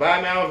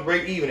 Buy me an ounce,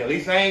 break even. At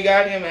least I ain't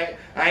got him.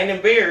 I ain't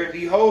embarrassed.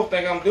 These hoes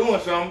think I'm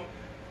doing something.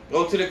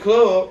 Go to the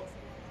club.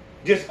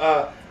 Just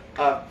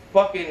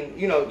fucking,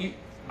 you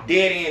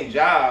dead end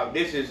job.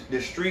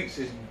 The streets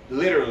is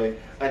literally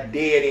a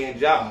dead end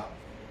job.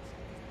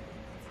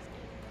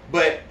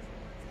 But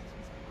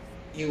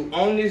you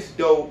own this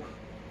dope,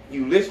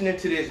 You listening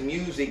to this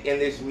music,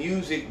 and this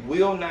music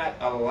will not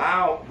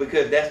allow,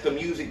 because that's the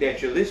music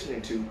that you're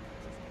listening to.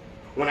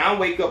 When I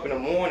wake up in the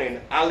morning,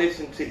 I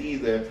listen to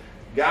either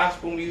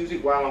gospel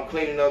music while I'm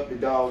cleaning up the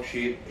dog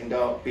shit and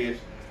dog piss,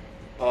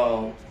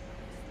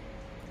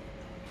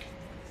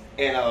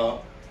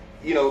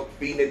 you know,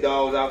 feeding the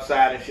dogs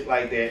outside and shit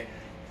like that,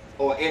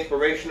 or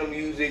inspirational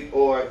music,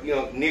 or, you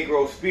know,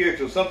 Negro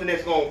spiritual, something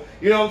that's going,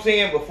 you know what I'm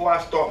saying, before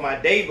I start my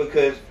day,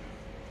 because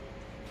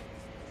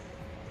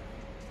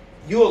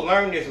you'll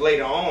learn this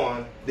later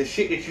on. The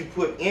shit that you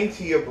put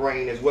into your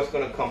brain is what's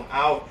going to come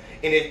out,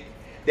 and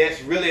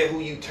that's really who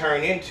you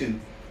turn into.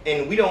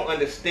 And we don't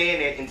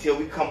understand that until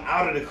we come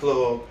out of the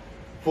club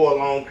for a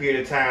long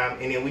period of time,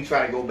 and then we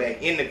try to go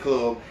back in the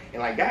club,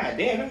 and like, God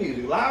damn, that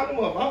music loud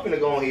enough. I'm finna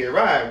go on here and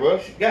ride, bro.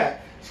 God,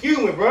 excuse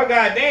me, bro.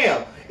 God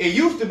damn. It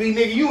used to be,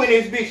 nigga, you and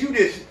this bitch,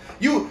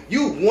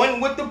 you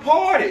one with the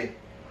party.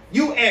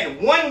 You at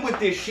one with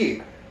this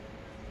shit.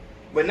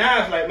 But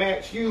now it's like, man,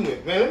 excuse me,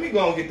 man, let me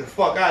go and get the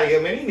fuck out of here,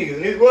 man. These niggas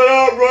in this, what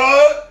up,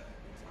 bro?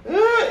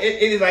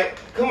 It is like,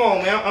 come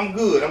on, man, I'm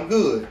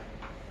good.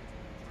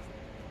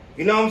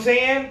 You know what I'm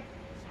saying?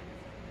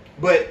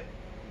 But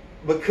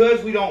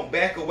because we don't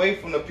back away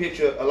from the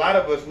picture, a lot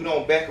of us, we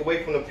don't back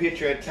away from the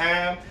picture in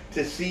time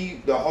to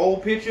see the whole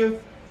picture,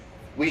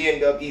 we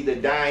end up either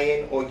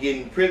dying or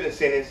getting prison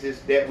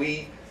sentences that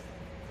we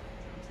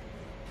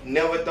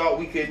never thought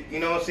we could, you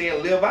know what I'm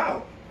saying, live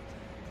out.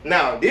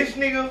 Now, this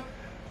nigga,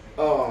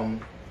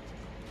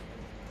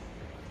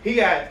 he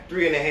got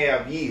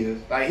 3.5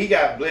 years. Like, he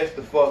got blessed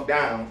the fuck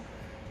down.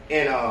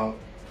 And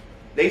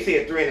they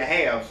said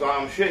 3.5, so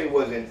I'm sure it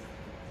wasn't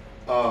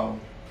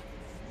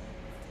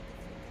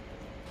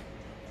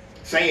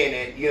saying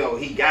that, you know,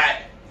 he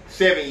got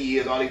 7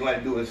 years, all he going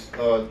to do is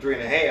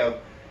 3.5.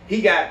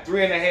 He got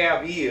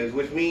 3.5 years,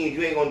 which means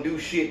you ain't going to do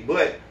shit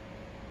but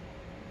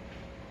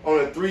on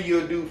a 3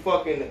 year do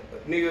fucking,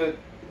 nigga,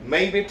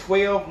 maybe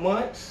 12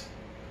 months.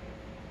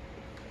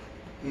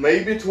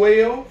 Maybe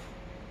 12.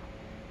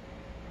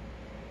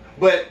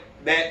 But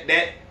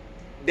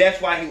that's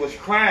why he was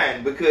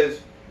crying,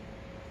 because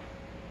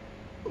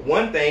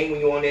one thing, when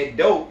you're on that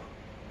dope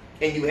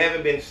and you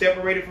haven't been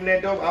separated from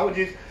that dope, I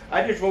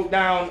just wrote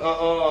down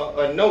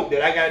a note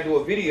that I gotta do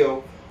a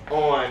video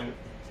on.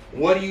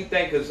 What do you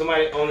think? Because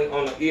somebody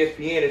on the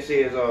ESPN, it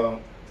says,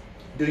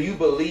 do you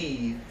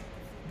believe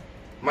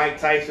Mike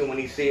Tyson when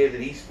he says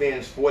that he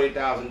spends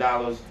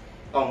 $40,000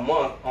 a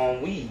month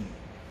on weed?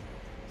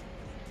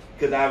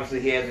 Because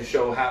obviously he has a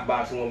show, Hot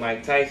Boxing with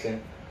Mike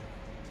Tyson.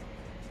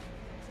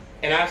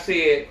 And I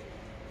said,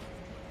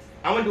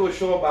 I'm going to do a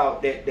show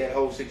about that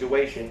whole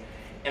situation.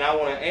 And I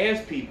want to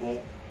ask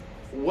people,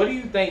 what do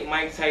you think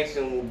Mike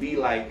Tyson will be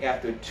like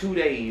after 2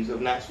 days of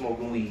not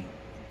smoking weed?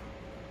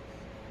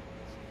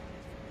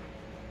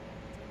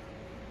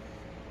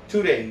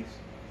 2 days.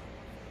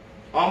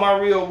 All my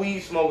real weed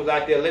smokers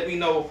out there, let me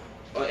know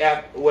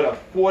what a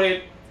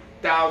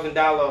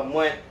 $40,000 a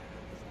month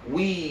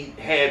weed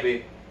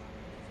habit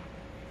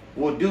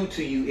will do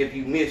to you if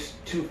you miss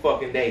 2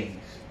 fucking days.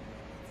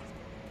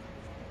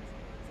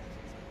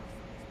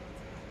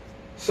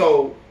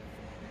 So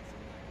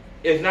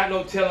it's not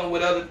no telling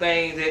what other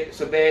things that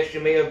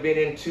Sebastian may have been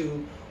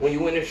into when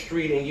you in the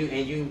street and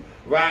you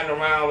riding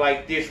around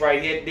like this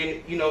right here.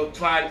 Then, you know,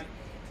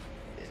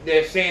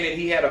 they're saying that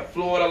he had a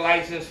Florida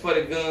license for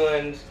the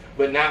guns,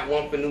 but not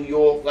one for New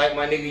York. Like,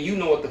 my nigga, you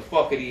know what the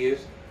fuck it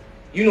is.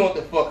 You know what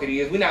the fuck it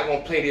is. We're not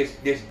gonna play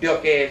this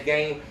duck ass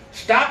game.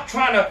 Stop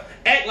trying to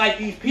act like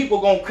these people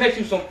gonna cut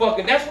you some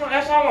fucking. That's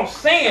all I'm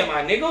saying,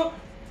 my nigga.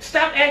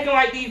 Stop acting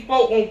like these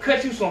folk gonna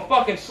cut you some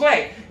fucking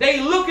slack.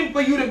 They looking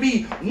for you to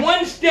be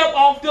one step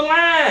off the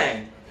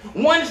line.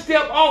 One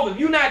step off. If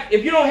you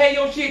don't have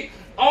your shit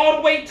all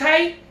the way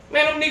tight,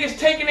 man, them niggas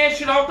taking that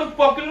shit off the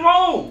fucking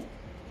road.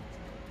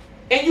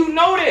 And you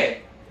know that.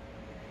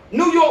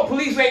 New York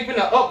police ain't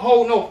finna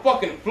uphold no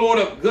fucking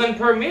Florida gun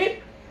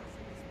permit.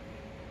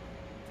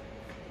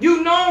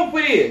 You known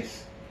for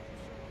this.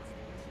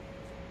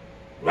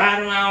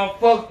 Riding around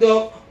fucked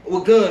up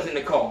with guns in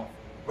the car.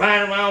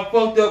 Riding around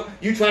fucked up,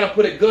 you trying to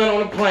put a gun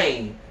on a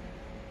plane.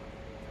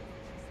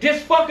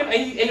 Just fucking,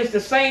 and it's the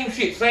same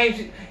shit.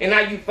 And now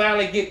you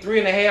finally get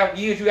 3.5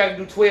 years, you gotta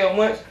do 12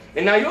 months,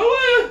 and now you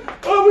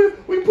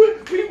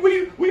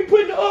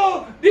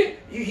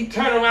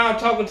turn around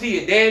talking to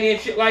your daddy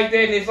and shit like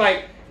that, and it's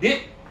like,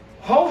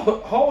 hold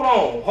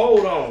on.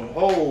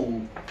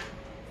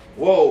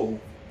 Whoa.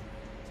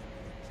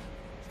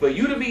 For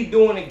you to be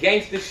doing the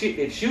gangster shit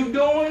that you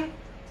doing,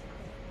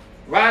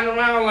 riding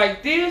around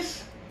like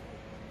this,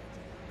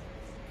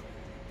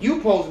 you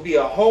supposed to be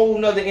a whole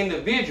nother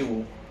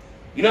individual.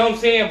 You know what I'm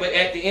saying? But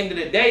at the end of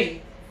the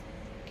day,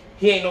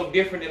 he ain't no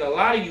different than a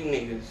lot of you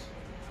niggas.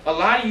 A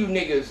lot of you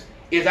niggas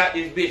is out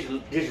this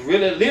bitch just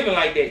really living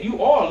like that.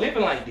 You are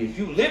living like this.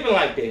 You living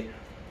like that.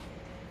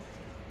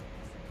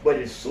 But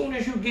as soon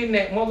as you get in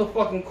that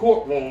motherfucking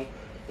courtroom,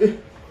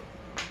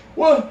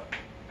 what?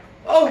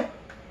 Oh,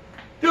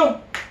 dude.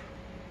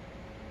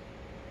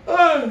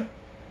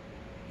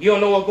 You don't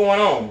know what's going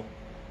on.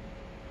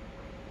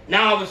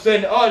 Now all of a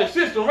sudden, oh, the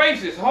system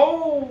racist.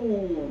 Whoa,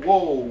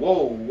 whoa,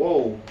 whoa,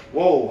 whoa,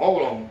 whoa,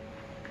 hold on.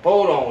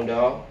 Hold on,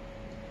 dog.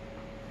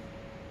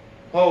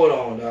 Hold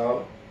on,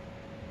 dog.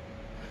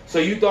 So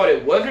you thought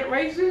it wasn't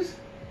racist?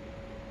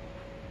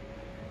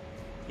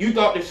 You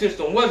thought the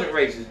system wasn't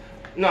racist?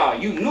 Nah,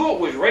 you knew it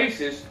was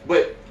racist,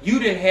 but you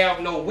didn't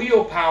have no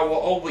willpower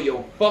over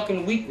your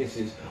fucking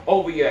weaknesses,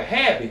 over your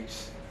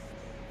habits.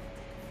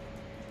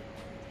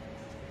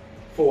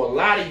 For a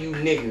lot of you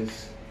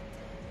niggas,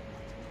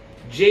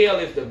 jail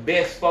is the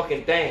best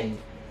fucking thing.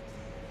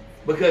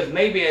 Because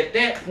maybe at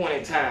that point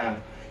in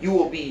time, you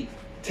will be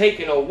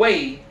taken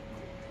away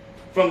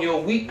from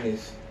your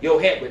weakness,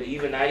 your habit, but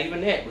even not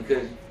even that,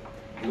 because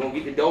you're going to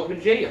get the dope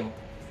in jail.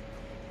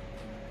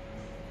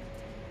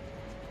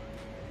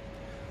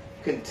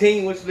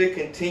 Continuously,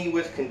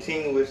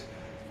 continuous.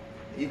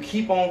 You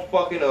keep on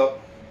fucking up,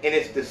 and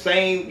it's the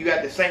same,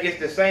 it's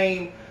the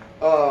same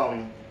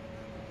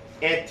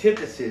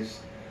antithesis.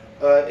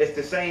 It's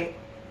the same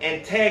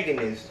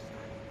antagonist.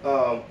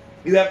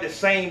 You have the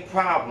same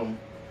problem.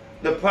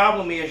 The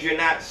problem is you're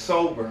not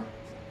sober.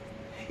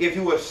 If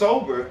you were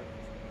sober,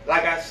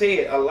 like I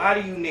said, a lot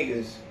of you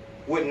niggas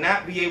would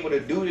not be able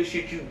to do the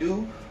shit you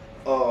do.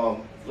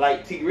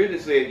 Like T. Ridley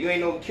said, you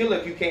ain't no killer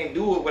if you can't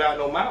do it without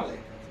no Molly.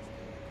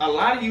 A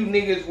lot of you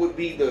niggas would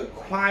be the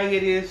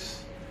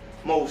quietest,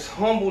 most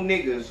humble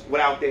niggas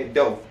without that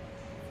dope.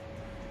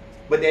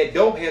 But that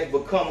dope has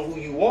become who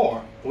you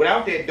are.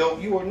 Without that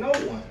dope, you are no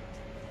one.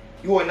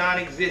 You are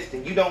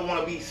non-existent. You don't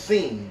want to be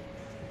seen.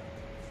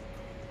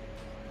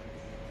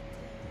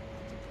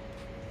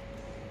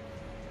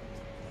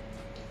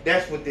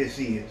 That's what this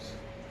is.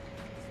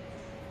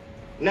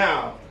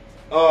 Now,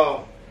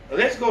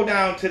 let's go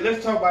down to,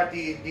 let's talk about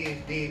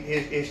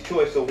his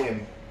choice of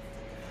women.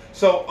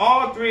 So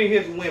all three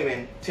of his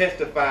women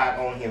testified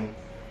on him.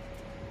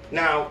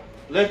 Now,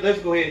 let's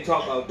go ahead and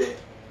talk about that.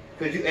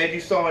 Because as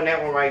you saw in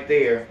that one right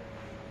there,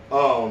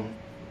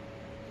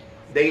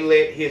 they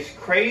let his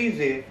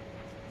crazy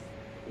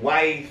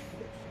wife,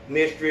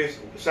 mistress,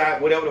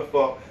 side, whatever the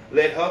fuck,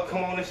 let her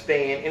come on the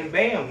stand and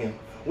bam him.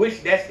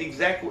 Which that's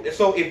exactly,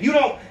 so if you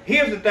don't,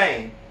 here's the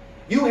thing.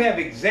 You have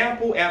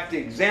example after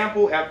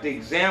example after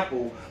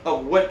example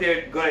of what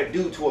they're going to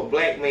do to a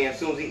black man as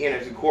soon as he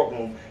enters the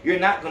courtroom. You're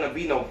not going to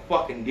be no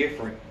fucking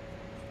different.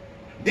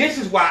 This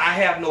is why I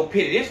have no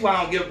pity. This is why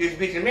I don't give this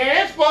bitch, man,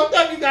 that's fucked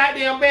up, you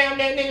goddamn bam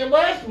that nigga,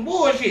 but that's some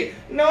bullshit.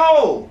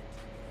 No.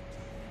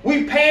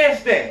 We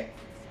passed that.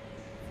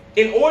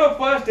 In order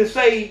for us to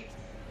say,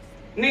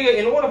 nigga,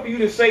 in order for you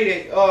to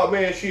say that, oh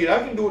man, shit, I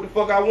can do what the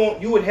fuck I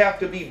want, you would have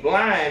to be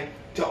blind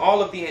to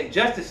all of the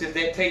injustices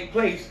that take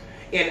place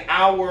in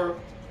our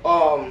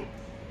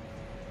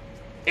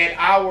at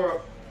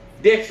our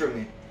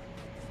detriment.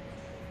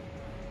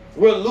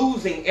 We're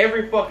losing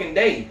every fucking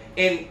day.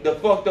 And the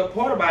fucked up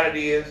part about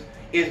it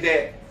is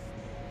that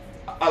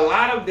a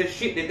lot of the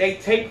shit that they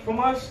take from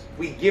us,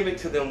 we give it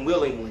to them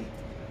willingly.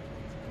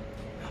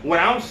 What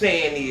I'm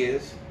saying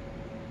is,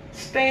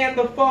 stand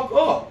the fuck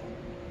up.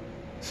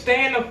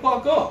 Stand the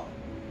fuck up.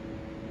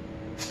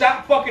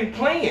 Stop fucking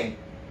playing.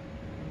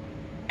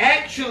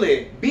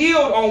 Actually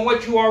build on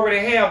what you already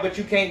have, but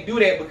you can't do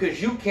that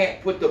because you can't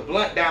put the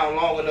blunt down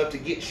long enough to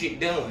get shit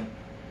done.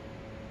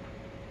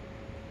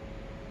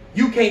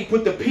 You can't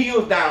put the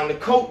pills down, the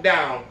coke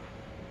down,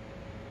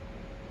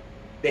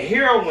 the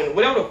heroin,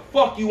 whatever the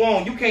fuck you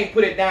on, you can't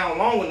put it down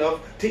long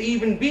enough to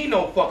even be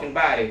no fucking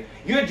body.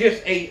 You're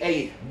just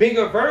a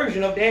bigger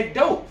version of that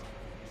dope.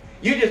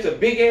 You're just a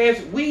big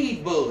ass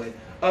weed bud,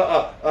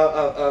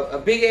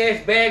 a big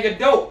ass bag of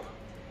dope.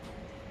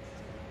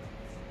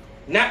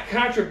 Not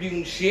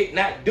contributing shit,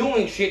 not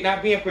doing shit,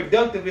 not being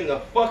productive in the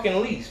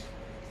fucking least.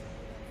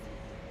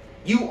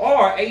 You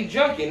are a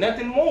junkie,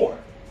 nothing more.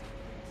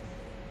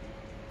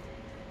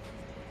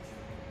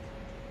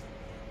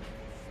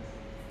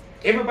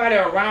 Everybody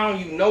around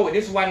you know it.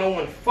 This is why no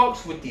one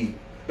fucks with you.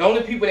 The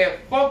only people that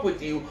fuck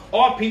with you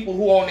are people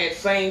who are on that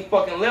same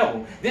fucking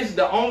level. This is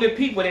the only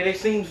people that it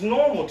seems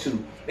normal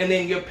to. And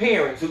then your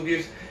parents who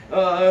just,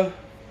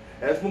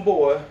 that's my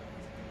boy.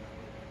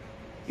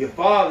 Your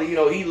father, you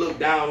know, he looked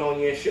down on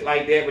you and shit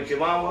like that, but your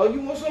mom, oh,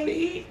 you want something to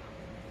eat?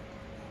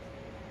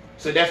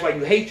 So that's why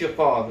you hate your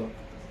father.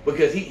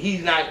 Because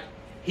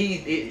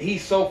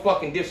he's so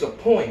fucking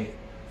disappointed.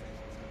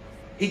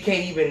 He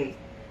can't even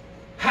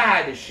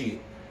hide the shit.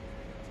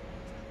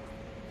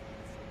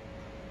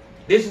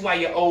 This is why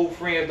your old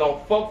friends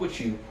don't fuck with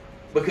you.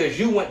 Because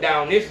you went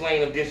down this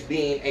lane of just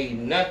being a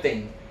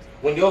nothing.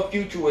 When your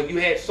future was, you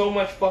had so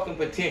much fucking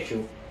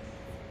potential.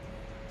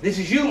 This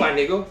is you, my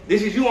nigga.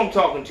 This is you I'm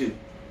talking to.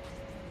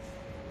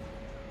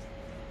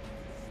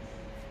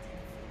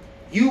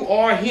 You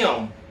are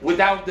him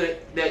without the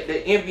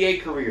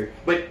NBA career.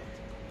 But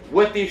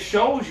what this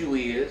shows you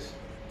is,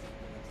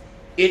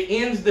 it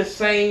ends the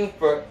same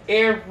for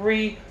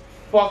every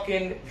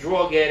fucking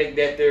drug addict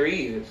that there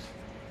is.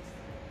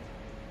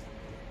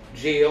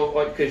 Jail,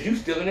 or because you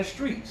still in the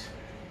streets.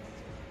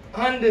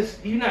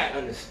 You're not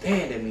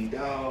understanding me,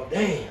 dog.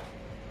 Damn.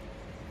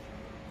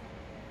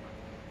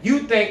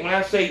 You think when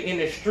I say in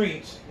the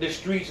streets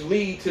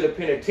lead to the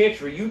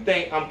penitentiary, you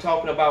think I'm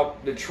talking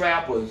about the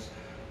trappers,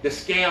 the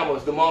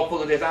scammers, the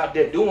motherfuckers that's out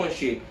there doing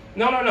shit.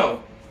 No, no,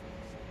 no.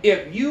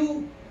 If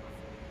you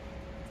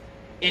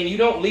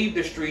don't leave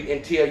the street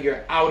until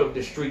you're out of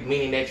the street,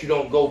 meaning that you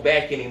don't go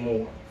back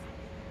anymore.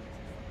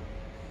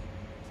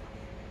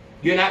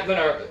 You're not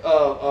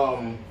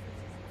gonna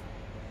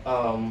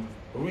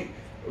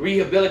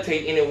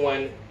rehabilitate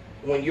anyone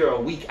when you're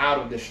a week out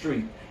of the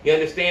street. You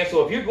understand?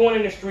 So if you're going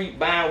in the street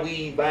buying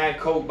weed, buying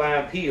coke,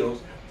 buying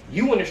pills,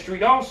 you in the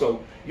street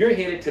also. You're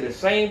headed to the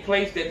same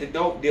place that the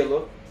dope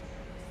dealer,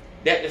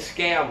 that the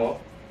scammer,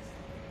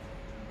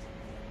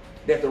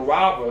 that the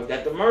robber,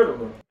 that the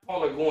murderer.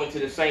 All are going to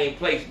the same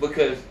place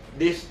because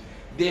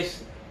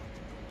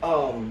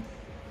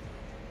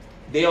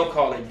they'll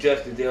call it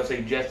justice. They'll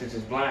say justice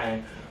is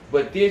blind.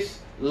 But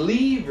this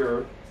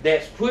lever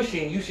that's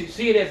pushing, you should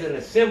see it as an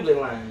assembly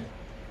line.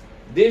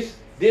 This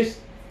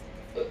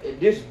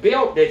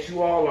belt that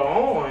you all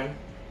are on,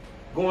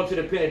 going to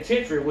the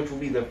penitentiary, which will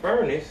be the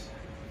furnace,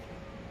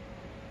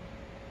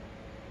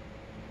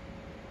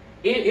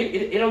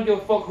 it don't give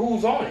a fuck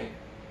who's on it.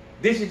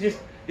 This is just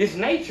this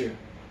nature.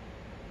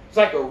 It's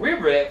like a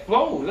river that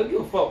flows. Don't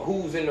give a fuck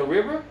who's in the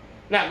river.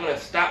 Not gonna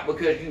stop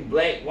because you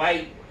black,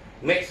 white,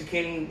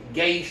 Mexican,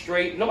 gay,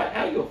 straight. Nobody,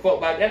 I don't give a fuck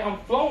about that. I'm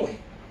flowing.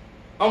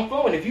 I'm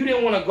flowing. If you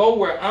didn't want to go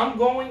where I'm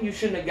going, you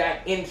shouldn't have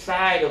got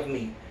inside of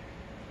me.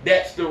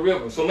 That's the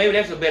river. So maybe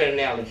that's a better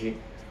analogy.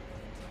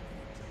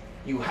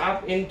 You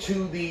hop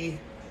into the,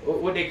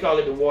 what they call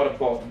it, the water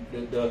park,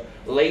 the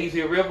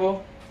lazy river.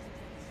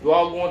 You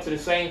all going to the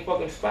same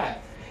fucking spot.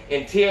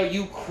 Until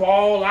you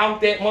crawl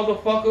out that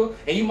motherfucker,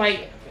 and you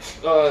might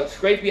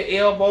scrape your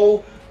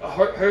elbow,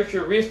 hurt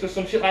your wrist or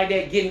some shit like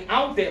that, getting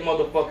out that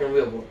motherfucking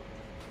river.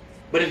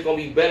 But it's going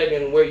to be better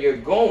than where you're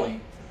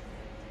going.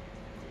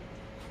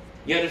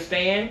 You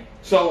understand?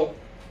 So,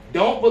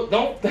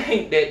 don't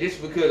think that this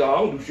is because I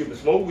don't do shit but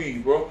smoke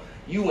weed, bro.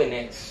 You in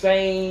that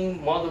same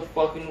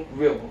motherfucking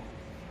river,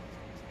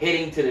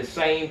 heading to the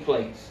same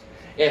place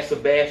as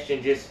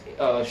Sebastian just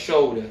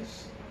showed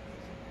us.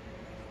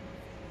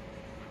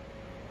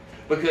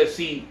 Because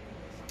see,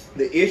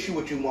 the issue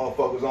with you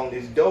motherfuckers on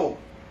this dope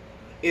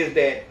is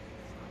that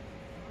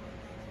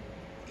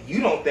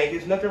you don't think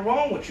there's nothing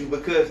wrong with you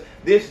because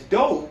this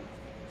dope,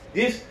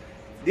 this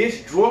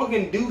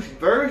drug-induced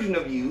version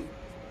of you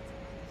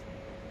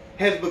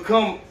has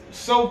become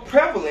so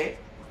prevalent.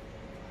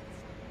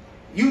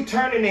 You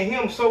turn into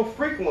him so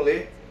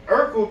frequently,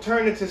 Urkel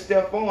turned into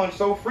Stephon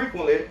so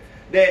frequently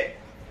that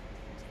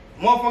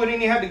motherfucker didn't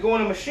even have to go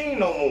in the machine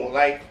no more.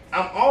 Like,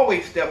 I'm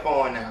always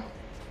Stephon now.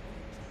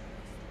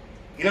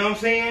 You know what I'm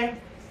saying?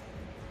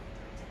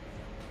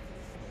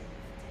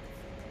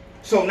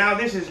 So now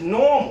this is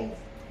normal.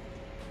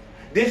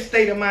 This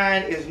state of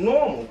mind is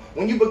normal.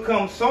 When you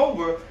become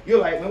sober, you're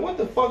like, man, what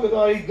the fuck is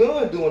all these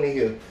guns doing in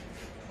here?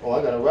 Oh,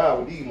 I gotta ride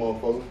with these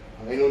motherfuckers.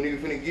 Ain't no nigga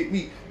finna get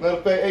me. Matter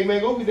of fact, hey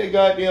man, go get that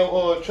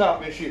goddamn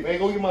chop and shit, man.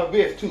 Go get my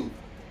vest too.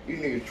 These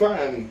niggas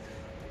trying me.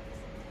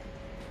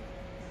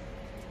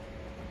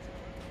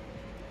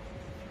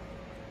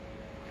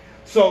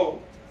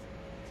 So,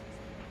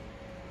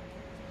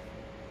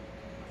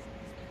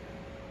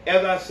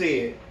 as I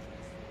said,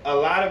 a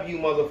lot of you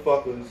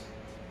motherfuckers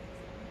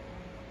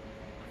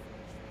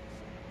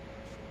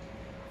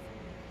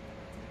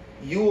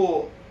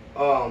you'll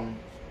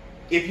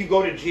if you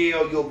go to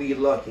jail, you'll be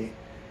lucky.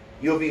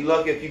 You'll be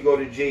lucky if you go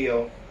to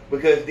jail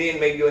because then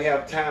maybe you'll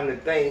have time to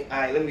think, all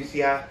right, let me see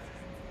how,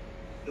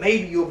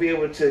 maybe you'll be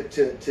able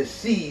to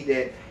see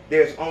that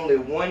there's only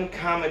one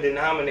common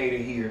denominator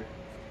here.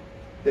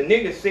 The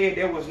nigga said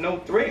there was no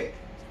threat.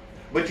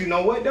 But you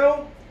know what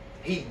though?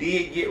 He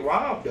did get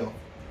robbed though.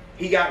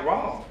 He got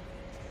robbed.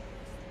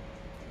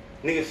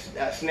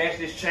 Niggas snatched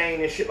his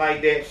chain and shit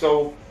like that.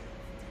 So,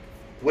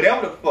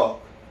 whatever the fuck.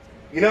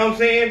 You know what I'm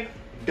saying?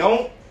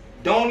 Come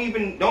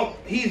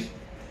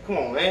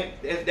on, man.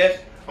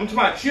 I'm talking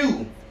about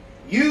you.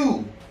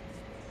 You.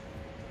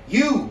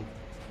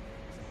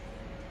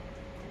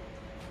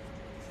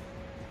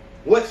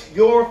 What's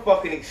your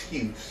fucking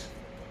excuse?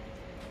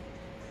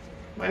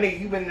 My nigga,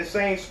 you've been in the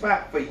same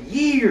spot for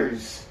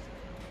years.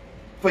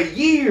 For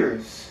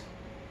years.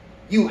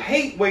 You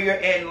hate where you're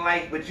at in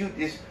life, but you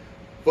just,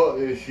 fuck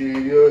this shit,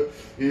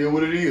 yeah,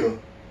 what it is.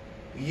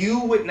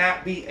 You would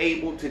not be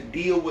able to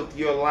deal with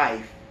your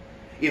life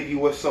if you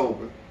were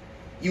sober.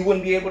 You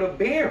wouldn't be able to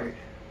bear it.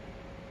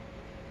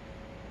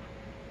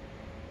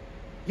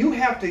 You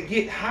have to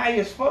get high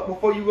as fuck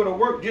before you go to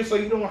work just so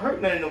you don't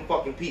hurt none of them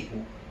fucking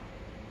people.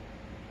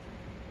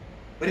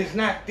 But it's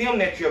not them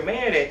that you're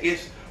mad at,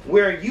 it's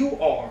where you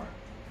are.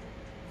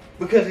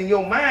 Because in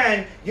your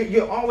mind,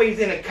 you're always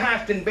in a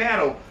constant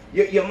battle.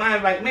 Your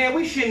mind's like, man,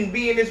 we shouldn't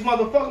be in this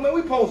motherfucker, man.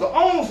 We supposed to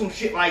own some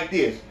shit like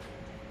this.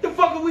 The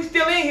fuck are we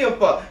still in here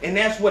for? And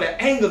that's where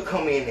the anger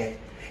come in at.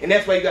 And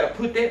that's why you got to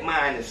put that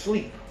mind to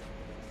sleep.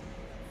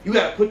 You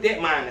got to put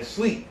that mind to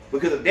sleep.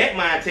 Because if that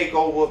mind take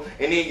over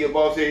and then your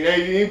boss say,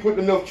 hey, you ain't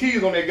putting enough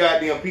cheese on that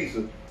goddamn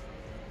pizza.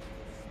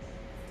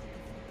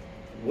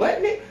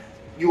 What, nigga?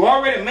 You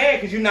already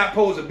mad because you're not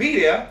supposed to be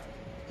there.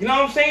 You know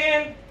what I'm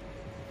saying?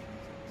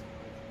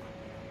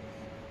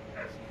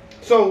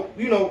 So,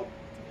 you know,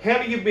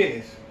 handle your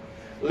business.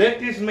 Let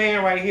this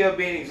man right here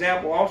be an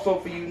example also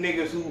for you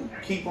niggas who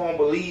keep on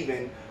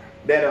believing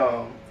that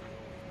I'm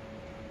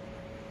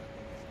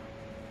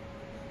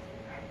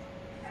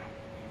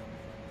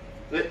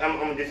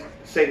gonna just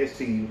say this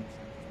to you.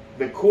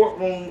 The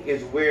courtroom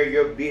is where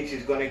your bitch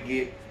is gonna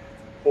get,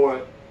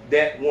 or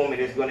that woman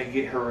is gonna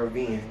get her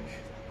revenge.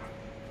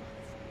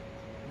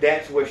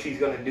 That's where she's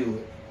gonna do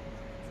it.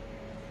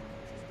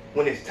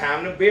 When it's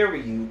time to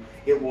bury you,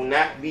 it will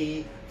not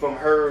be from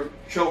her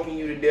choking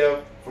you to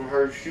death, from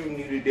her shooting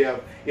you to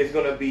death. It's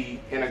gonna be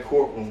in a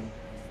courtroom.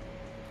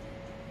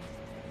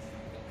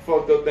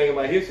 Fucked up thing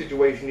about his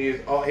situation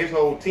is his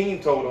whole team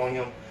told on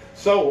him.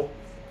 So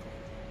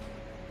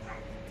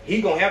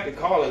he gonna have to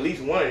call at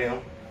least one of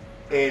them,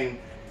 and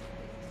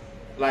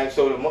like,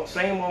 so the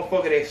same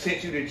motherfucker that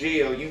sent you to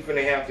jail, you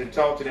finna have to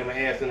talk to them and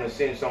ask them to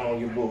send some on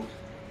your books.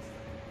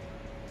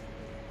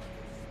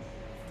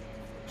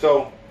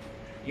 So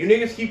you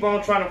niggas keep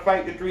on trying to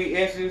fight the 3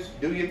 S's.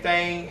 Do your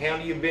thing,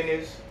 handle your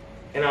business,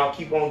 and I'll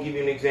keep on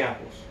giving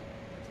examples.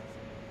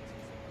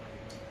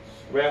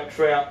 Rap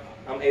Trap,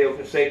 I'm AYO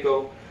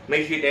CONSACO.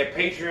 Make sure you hit that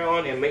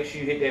Patreon and make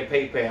sure you hit that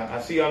PayPal.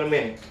 I'll see you in a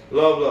minute.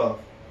 Love, love.